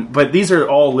believe in him, but these are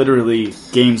all literally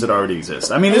games that already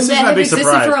exist. I mean, this They isn't a have big existed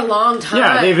surprise. for a long time.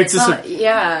 Yeah, they've It's existed- not-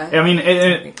 yeah. I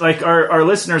mean, like our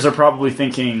listeners are probably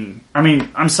thinking. I mean,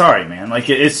 I'm sorry, man. Like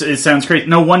it sounds crazy.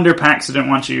 No wonder PAX didn't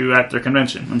want you at their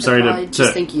convention. I'm sorry I to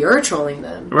just think you're trolling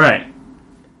them. right.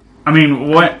 I mean,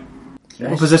 what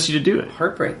possessed you to do it?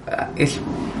 Heartbreak. It's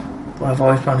what I've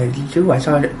always wanted to do.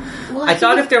 I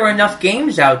thought if there were enough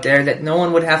games out there that no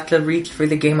one would have to reach for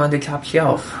the game on the top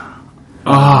shelf.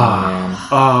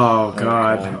 Oh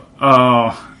God.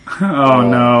 Oh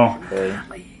no.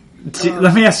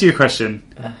 Let me ask you a question.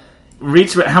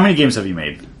 How many games have you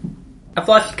made? I've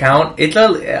lost count. It's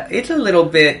a little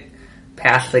bit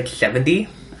past like 70.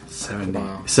 70.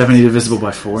 Wow. 70 divisible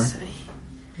by 4?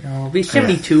 No, it'll be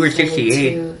 72 or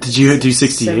 68. Did you do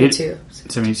 68?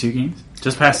 72 games?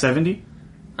 Just past 70?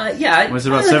 Yeah. Was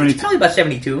it about 72? Probably about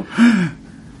 72.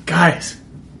 Guys.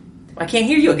 I can't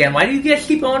hear you again. Why do you guys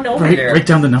keep going over there? Write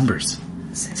down the numbers.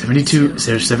 72.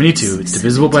 There's 72. It's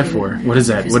divisible by 4. What is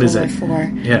that? What is that?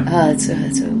 4. Yeah. It's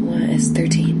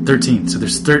 13. 13. So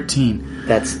there's 13.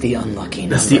 That's the unlucky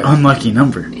number. That's the unlucky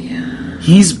number. Yeah.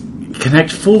 He's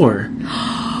connect 4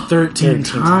 13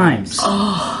 times.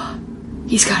 Oh.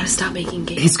 He's got to stop making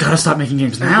games. He's got to stop making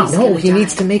games now. No, he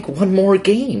needs to make one more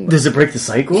game. Does it break the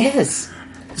cycle? Yes.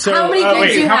 So, how many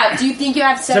games do you have? Do you think you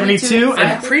have 72?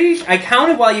 I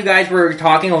counted while you guys were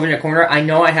talking over in the corner. I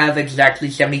know I have exactly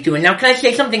 72. And now can I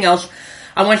say something else?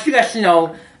 I want you guys to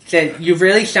know that you've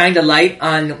really shined a light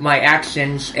on my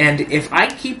actions. And if I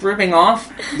keep ripping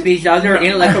off these other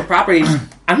intellectual properties,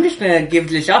 I'm just going to give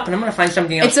this up and I'm going to find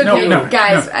something else. It's okay,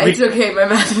 guys. It's okay. My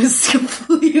math was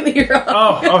completely wrong.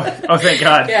 Oh, thank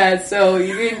God. Yeah, so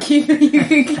you can keep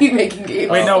making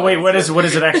games. Wait. What is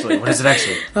it actually? What is it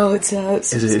actually? Oh, it's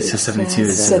 72.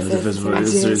 It's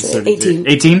 18.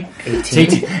 18?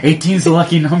 18 is the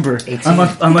lucky number.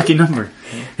 Unlucky number.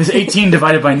 Because 18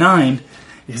 divided by 9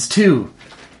 is 2.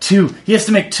 He has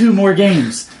to make 2 more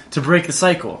games to break the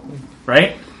cycle,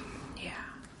 right? Yeah.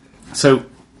 So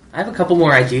I have a couple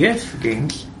more ideas for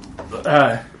games.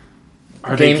 Are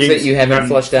games that you haven't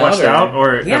fleshed out?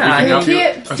 Or yeah,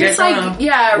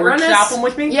 run us them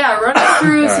with me. Yeah, run us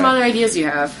through some other ideas you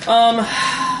have.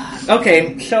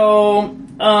 Okay, so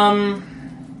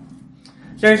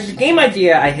there's a game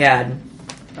idea I had.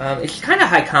 It's kind of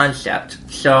high concept,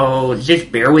 so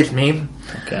just bear with me.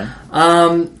 Okay.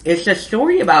 It's a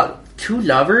story about 2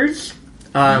 lovers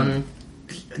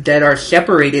that are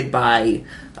separated by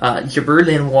the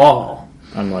Berlin Wall.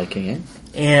 I'm liking it.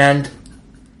 And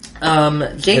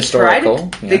they try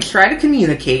to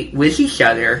communicate with each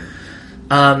other,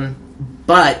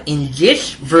 but in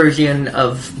this version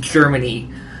of Germany,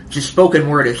 the spoken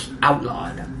word is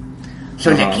outlawed.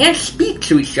 So they can't speak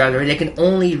to each other, they can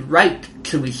only write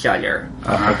to each other.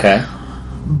 Okay.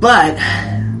 But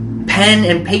pen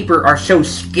and paper are so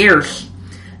scarce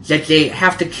that they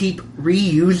have to keep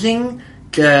reusing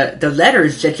the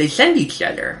letters that they send each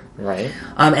other. Right.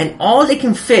 And all they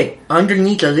can fit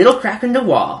underneath a little crack in the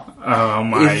wall. Oh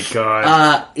my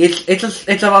God! It's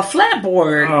a flat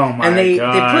board. Oh my and they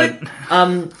God! They put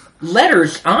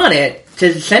letters on it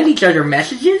to send each other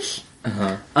messages.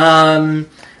 And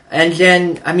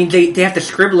then they have to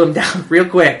scribble them down real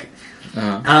quick.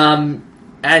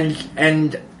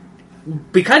 And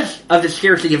because of the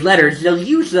scarcity of letters, they'll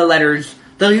use the letters.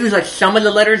 They'll use like some of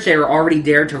the letters that are already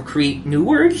there to create new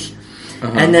words,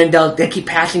 and then they keep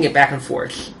passing it back and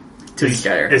forth to each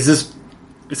other. Is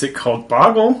it called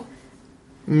Boggle?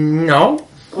 No.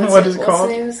 What is it called? What's the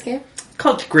name of this game? It's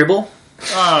called Scribble.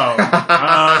 Oh,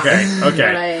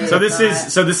 okay. Right. So this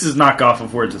is knockoff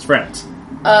of Words with Friends.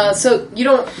 So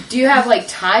do you have like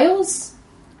tiles?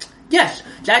 Yes,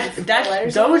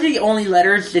 those are the only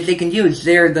letters that they can use.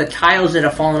 They're the tiles that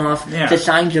have fallen off the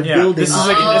signs of buildings. This is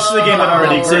a game that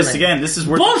already exists. Again, this is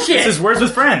Bullshit! This is Words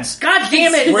with Friends. God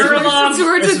damn it! It's Words with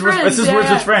Friends. This is Words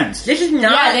with Friends. This is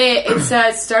not. Yeah,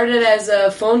 it started as a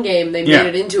phone game. They made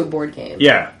it into a board game.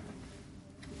 Yeah.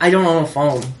 I don't own a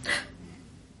phone.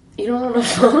 You don't own a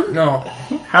phone? No.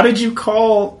 How did you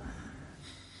call?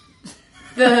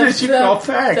 How did you call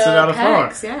PAX without a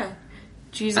phone? Yeah.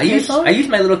 I used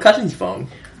my little cousin's phone.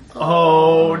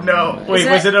 Oh no! Wait,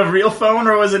 was it a real phone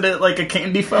or was it like a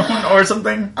candy phone or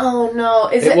something? Oh no!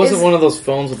 It wasn't one of those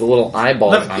phones with the little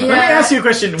eyeballs on it. Let me ask you a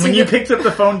question. When you picked up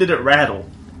the phone, did it rattle?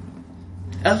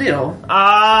 A little.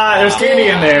 There's candy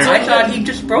in there. I thought he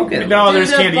just broke it. No, there's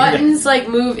Do candy the in there. buttons like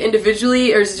move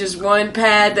individually, or is it just one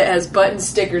pad that has button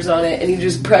stickers on it, and you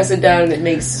just press it down and it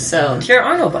makes a sound? There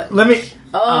are no buttons. Let me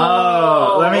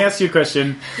ask you a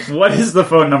question. What is the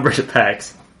phone number to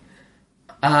PAX?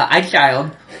 I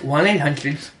dialed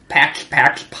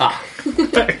 1-800-PAX-PAX-POP. Okay.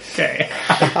 Okay.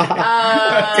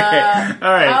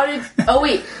 All right.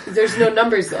 Wait, there's no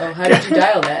numbers though. How did you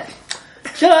dial that?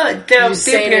 I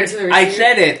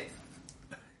said it.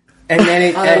 And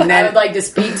then I would like to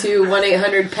speak to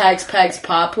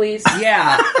 1-800-PAX-PAX-POP, please.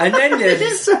 Yeah, and then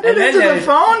this, the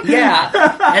phone? Yeah,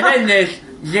 and then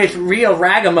this real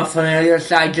ragamuffin on the other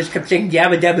side just kept saying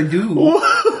 "Yabba Dabba Doo."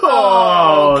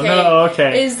 Oh, okay. no,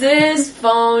 okay. Is this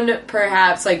phone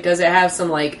perhaps, like, does it have some,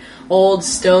 like, old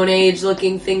Stone Age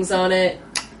looking things on it?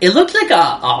 It looks like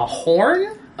a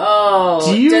horn. Oh,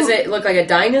 Do you- does it look like a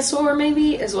dinosaur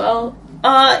maybe as well?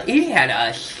 It had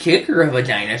a sticker of a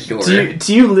dinosaur.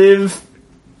 Do you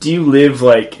live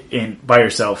like by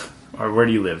yourself, or where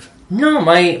do you live? No,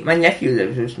 my nephew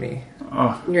lives with me.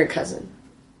 Oh, Your cousin.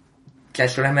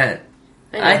 That's what I meant.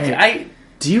 I know. I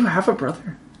do you have a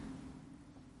brother?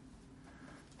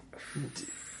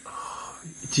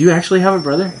 Do you actually have a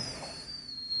brother?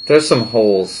 There's some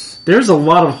holes. There's a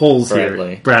lot of holes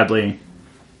Bradley. here, Bradley.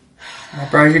 my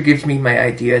brother gives me my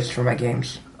ideas for my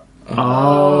games.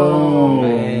 Oh,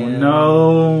 man.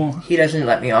 no! He doesn't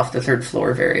let me off the third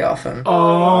floor very often.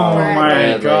 Oh my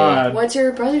Bradley. God! What's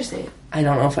your brother's name? I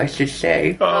don't know if I should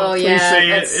say. Oh, please yeah, say it.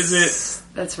 that's- Is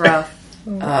That's rough.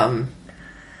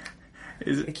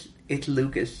 it? It's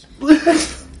Lucas.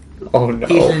 Oh no.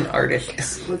 He's an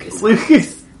artist. Lucas.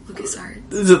 Lucas? Art.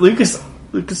 Is it Lucas?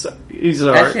 Lucas? He's an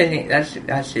That's art. his name.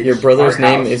 That's his Your brother's art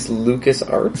name house. is Lucas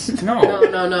Arts? No.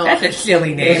 No. That's a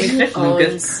silly name. It's just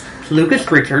Lucas.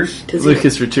 Lucas Richards. Does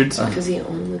Lucas Richards. Does he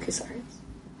own Lucas Arts?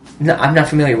 No, I'm not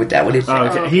familiar with that. What is Oh,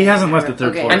 that? okay. He hasn't left the third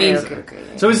Okay, floor. I mean- okay.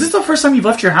 So is this the first time you've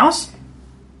left your house?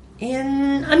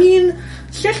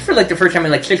 Just for like the first time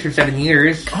in like 6 or 7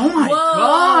 years. Oh my Whoa!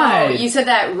 God! You said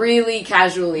that really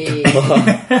casually.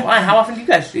 Why? How often do you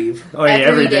guys leave? Oh, yeah,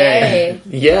 every day.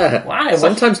 Yeah. Why?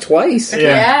 Sometimes twice.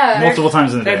 Yeah. Multiple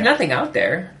times in a There's day. nothing out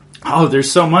there. Oh,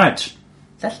 there's so much.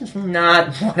 That's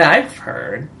not what I've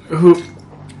heard. Who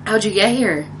How'd you get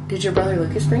here? Did your brother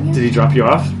Lucas bring you? did he drop you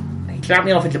off? He dropped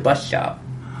me off at the bus stop.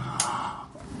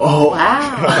 Oh,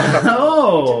 Wow.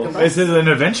 oh! Is it an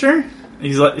adventure?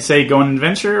 He's say go on an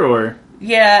adventure or?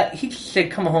 Yeah, he just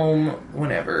said come home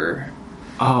whenever.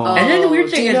 Oh, And then the weird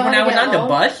do thing you is, know when how I to was get on the home?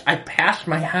 bus, I passed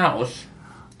my house.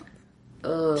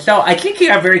 Ugh. So I think he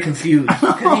got very confused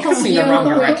because he took me in the wrong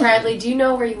direction. Bradley, do you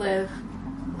know where you live?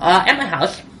 At my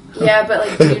house. Yeah, but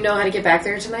like, do you know how to get back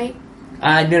there tonight?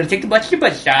 I'm going to take the bus to the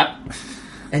bus stop.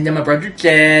 And then my brother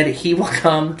said he will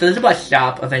come to the bus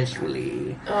stop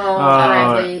eventually. Oh,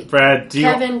 Bradley. Brad, do you?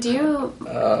 Kevin, do you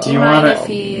Do you mind want if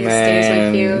to? he man.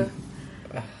 stays with you?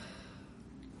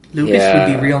 Lucas Yeah.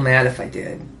 would be real mad if I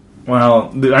did. Well,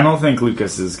 I don't think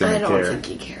Lucas is I gonna don't care. think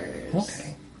he cares.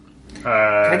 Okay.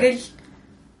 I guess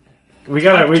We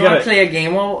gotta. do you want to play a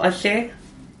game while I say?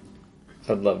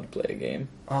 I'd love to play a game.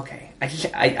 Okay.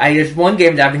 There's one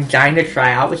game that I've been dying to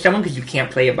try out with someone because you can't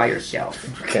play it by yourself.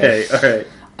 Okay, all right.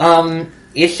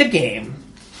 It's a game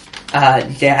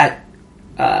that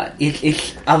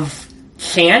it's of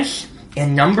chance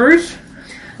and numbers.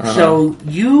 So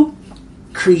you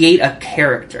create a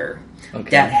character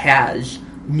that has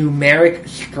numeric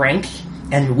strengths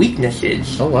and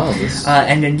weaknesses. Oh wow, this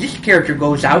And then this character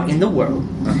goes out in the world,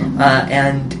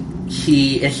 and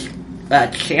he is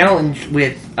challenged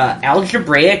with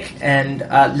algebraic and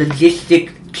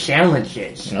logistic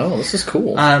challenges. oh, this is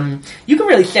cool. You can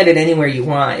really set it anywhere you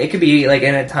want. It could be like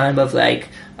in a time of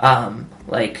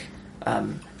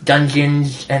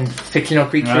dungeons and fictional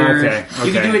creatures. Okay,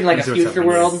 You can do it in like a These are what's future happening.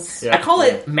 world. Yeah. I call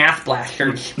it Math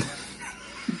Blasters.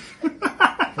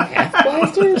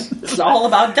 Blasters? It's all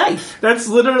about dice. That's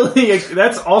literally.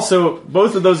 That's also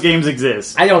both of those games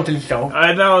exist. I don't think so.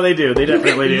 I know they do. They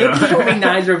definitely do. Lucas told me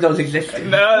neither of those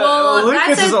existed. Well, Lucas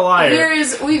that's is a liar. You're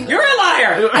a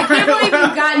liar! I can't believe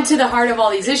you've gotten to the heart of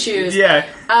all these issues. Yeah.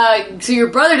 So your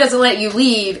brother doesn't let you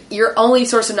leave. Your only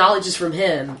source of knowledge is from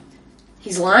him.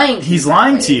 He's lying. To He's you,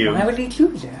 lying Bradley. to you Why would he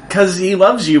choose that? because he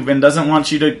loves you and doesn't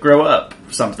want you to grow up.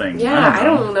 Or something. Yeah, I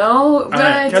don't know.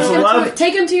 But because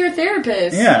take him to your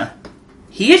therapist. Yeah.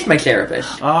 He is my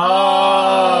therapist.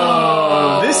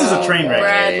 Oh, this is a train wreck.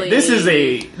 Bradley. You're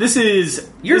right. This is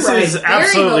Very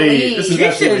absolutely believed. this is This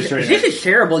absolutely a is, train this wreck. is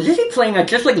terrible. This is playing out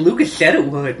just like Lucas said it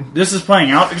would. This is playing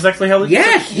out exactly how Lucas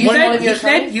Yes, said. he What- said, you're he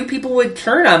said trying? you people would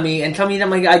turn on me and tell me that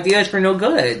my ideas were no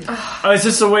good. It's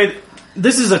just a way.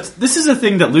 This is a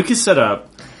thing that Lucas set up,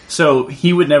 so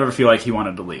he would never feel like he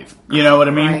wanted to leave. You know what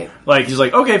I mean? Right. Like he's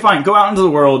like, okay, fine, go out into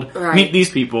the world, Right. meet these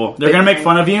people. They're gonna make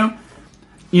fun of you.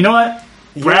 You know what,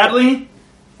 Bradley?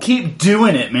 Keep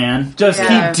doing it, man. Just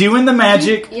Yeah. keep doing the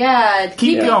magic.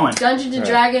 Keep going. Dungeons and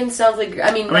Dragons sounds like.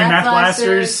 I mean, Math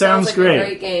Blasters sounds like great. A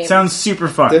great game. Sounds super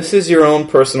fun. This is your own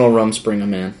personal Rumspringer,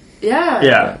 man. yeah.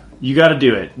 Yeah, you got to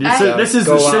do it. This is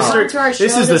Go the out. sister. Come to our This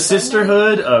show is the this Sunday.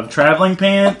 sisterhood of traveling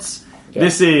pants. Yeah.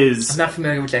 This is. I'm not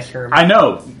familiar with that term. I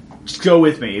know. Just go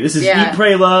with me. This is Yeah. Eat,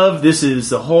 Pray, Love. This is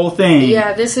the whole thing.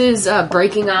 Yeah, this is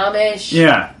Breaking Amish.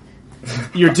 Yeah.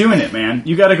 You're doing it, man.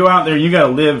 You got to go out there. You got to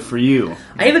live for you.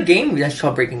 I have a game that's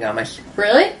called Breaking Amish.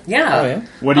 Really? Yeah. Oh yeah.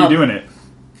 What are you doing it?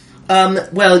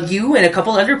 Well, you and a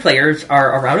couple other players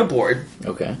are around a board,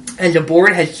 Okay. and the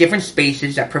board has different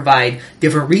spaces that provide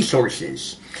different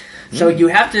resources. So you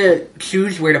have to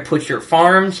choose where to put your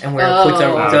farms and where to put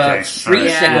the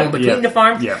streets that go in between the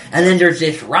farms. Yeah. And then there's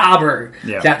this robber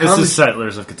that this comes. is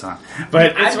Settlers of Catan.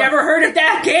 But I've never heard of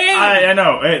that game. I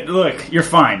know. Hey, look, you're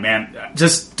fine, man.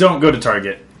 Just don't go to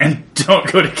Target and don't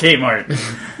go to Kmart.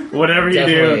 Whatever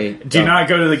you do not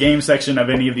go to the game section of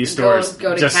any of these stores. Don't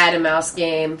go to cat and mouse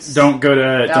games. Don't go to.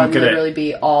 That Don't would go to. literally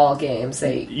be all games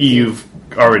You've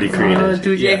already created.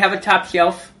 Do they have a top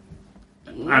shelf?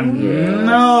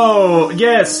 No.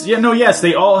 Yes. Yeah. No. Yes.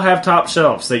 They all have top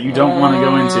shelves that you don't want to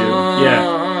go into.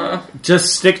 Yeah.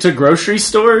 Just stick to grocery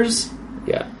stores.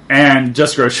 Yeah. And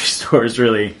just grocery stores,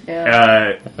 really.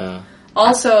 Yeah.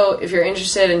 Also, if you're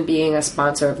interested in being a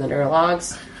sponsor of the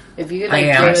Nerdlogs, if you could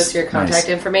give us your contact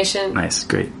information. Nice.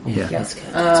 Great. Yeah. That's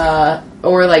good.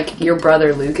 Or your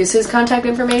brother Lucas's contact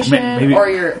information, Maybe, or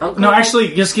your uncle. No,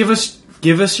 actually, just give us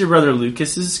your brother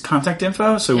Lucas's contact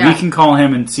info so we can call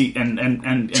him and see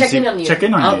and check in on you. Check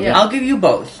in on you. I'll give you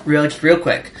both real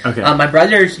quick. Okay. My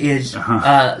brother's is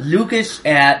Lucas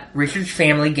at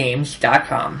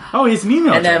richardsfamilygames.com. Oh, his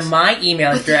email and address. then my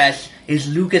email address is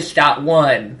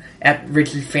lucas.1 at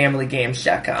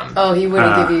richardsfamilygames.com. Oh, he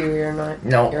wouldn't give you your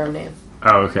own name.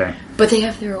 Oh, okay. But they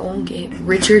have their own game,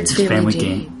 Richard's Family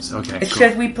Games. Okay, it's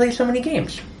because we play so many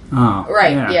games. Oh,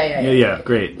 right. Yeah.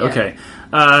 Great. Yeah. Okay.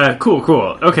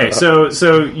 Cool. Okay,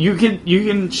 so you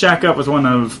can shack up with one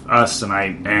of us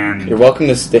tonight, and You're welcome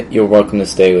to stay. You're welcome to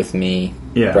stay with me,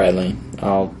 Bradley.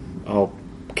 I'll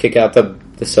kick out the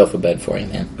sofa bed for you,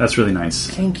 man. That's really nice.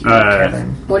 Thank you,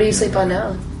 Kevin. What do you sleep on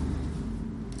now?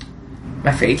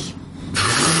 My face.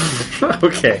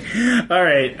 Okay. All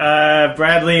right.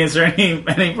 Bradley, is there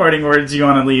any parting words you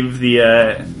want to leave the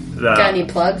Got any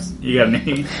plugs? You got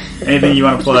anything you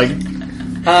want to plug?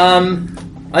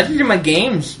 Other than my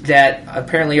games that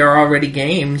apparently are already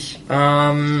games.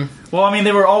 Well, I mean,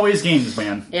 they were always games,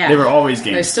 man. Yeah. They were always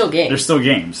games. They're still games. They're still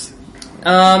games.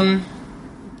 Yeah,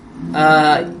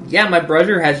 my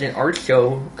brother has an art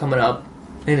show coming up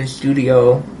in his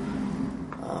studio.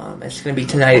 It's going to be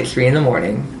tonight at 3 a.m.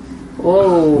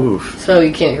 Whoa. Oof. So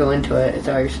you can't go into it, is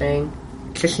that what you're saying?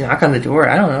 Just knock on the door.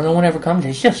 I don't know. No one ever comes.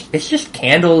 It's just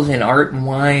candles and art and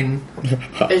wine.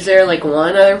 Is there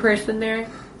one other person there?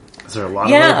 Is there a lot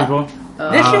of other people?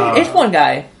 It's one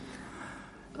guy.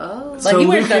 Oh. Like he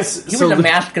wears a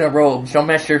mask and a robe, so I'm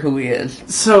not sure who he is.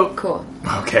 So cool.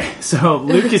 Okay, so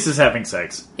Lucas is having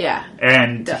sex. Yeah.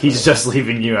 And he's just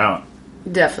leaving you out.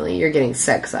 Definitely, you're getting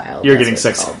sexiled. You're getting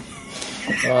sexiled.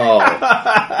 Oh,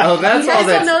 that's all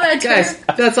guys.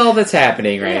 That's all that's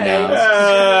happening right now.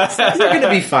 You're gonna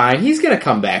be fine. He's gonna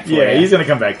come back for you. Yeah, he's gonna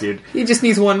come back, dude. He just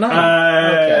needs one night.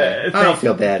 Okay. I don't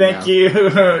feel bad. Thank you.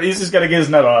 He's just gotta get his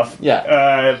nut off.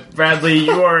 Yeah. Bradley,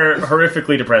 you are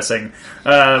horrifically depressing.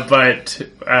 But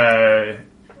the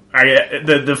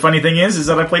funny thing is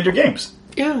that I played your games.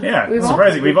 Yeah.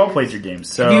 Surprising. We've all played your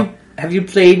games. So have you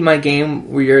played my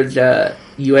game where you're the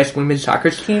U.S. women's soccer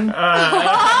team?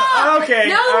 Okay.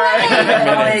 No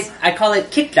way. I call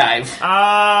it Kick Dive.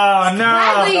 Oh, no.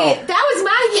 Bradley, that was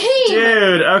my game.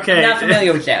 Dude, okay. I'm not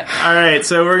familiar with that. All right,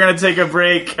 so we're going to take a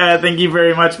break. Thank you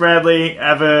very much, Bradley.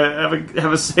 Have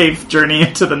a safe journey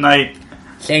into the night.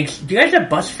 Thanks. Do you guys have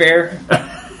bus fare?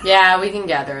 Yeah, we can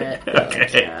gather it. Okay.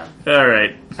 Yeah. All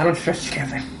right. I don't trust you,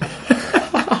 Kevin.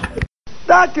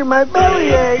 Doctor, my belly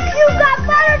aches. You've got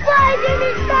butterflies in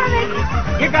your stomach.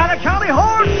 You got a Charlie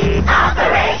horse.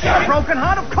 Operation. A broken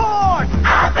heart, of course.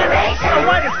 Operation. The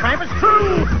whitest tramp is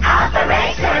true.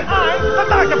 Operation. And I'm the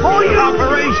doctor for you.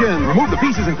 Operation. Remove the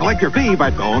pieces and collect your fee,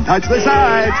 but don't touch the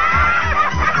sides.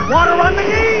 Water on the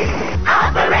knee.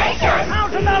 Operation.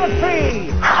 $1,000 fee.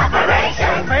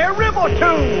 Operation. Pay a rib or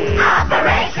two.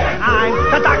 Operation. I'm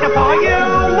the doctor for you.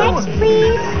 Next,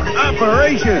 please.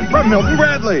 Operation from Milton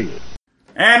Bradley.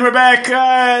 And we're back,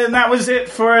 and that was it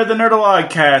for the Nerdalog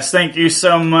cast. Thank you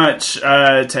so much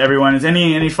to everyone.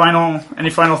 Any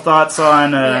final thoughts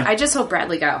on? I just hope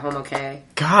Bradley got home okay.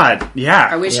 God, yeah.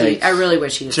 I really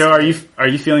wish he was. Joe, are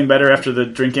you feeling better after the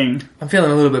drinking? I'm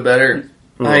feeling a little bit better.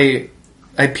 Ooh. I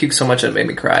puked so much that it made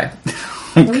me cry.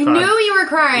 We knew you were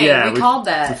crying. Yeah, we called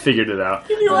We that. figured it out.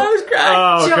 You knew I was crying.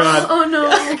 Oh Joe, God. oh no.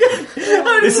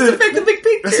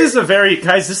 This is a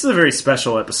very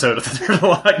special episode of the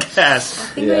Nerdalog cast. I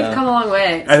think we've come a long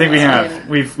way. I think we have.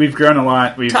 We've grown a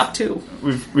lot. Top 2.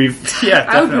 We've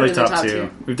I would put definitely it in the top top 2. two.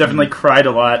 We've definitely cried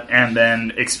a lot and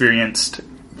then experienced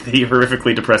the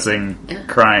horrifically depressing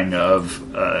crying of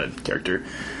character.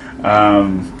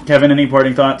 Kevin, any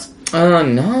parting thoughts?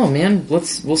 No, man. We'll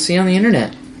see you on the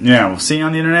internet. Yeah, we'll see you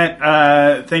on the internet.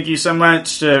 Thank you so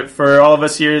much for all of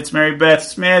us here. It's Mary Beth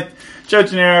Smith, Joe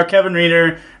Gennaro, Kevin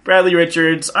Reeder, Bradley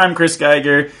Richards. I'm Chris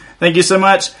Geiger. Thank you so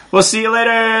much. We'll see you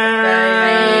later.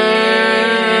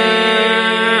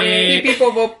 Beep, beep,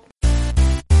 boop, boop.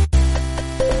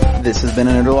 This has been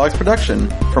a Nerdologs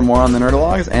production. For more on the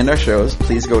Nerdologs and our shows,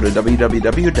 please go to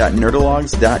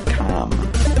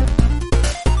www.nerdologs.com.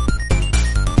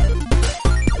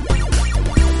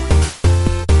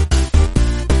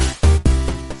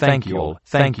 Thank you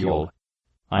all.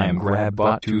 I am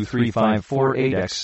GrabBot23548X.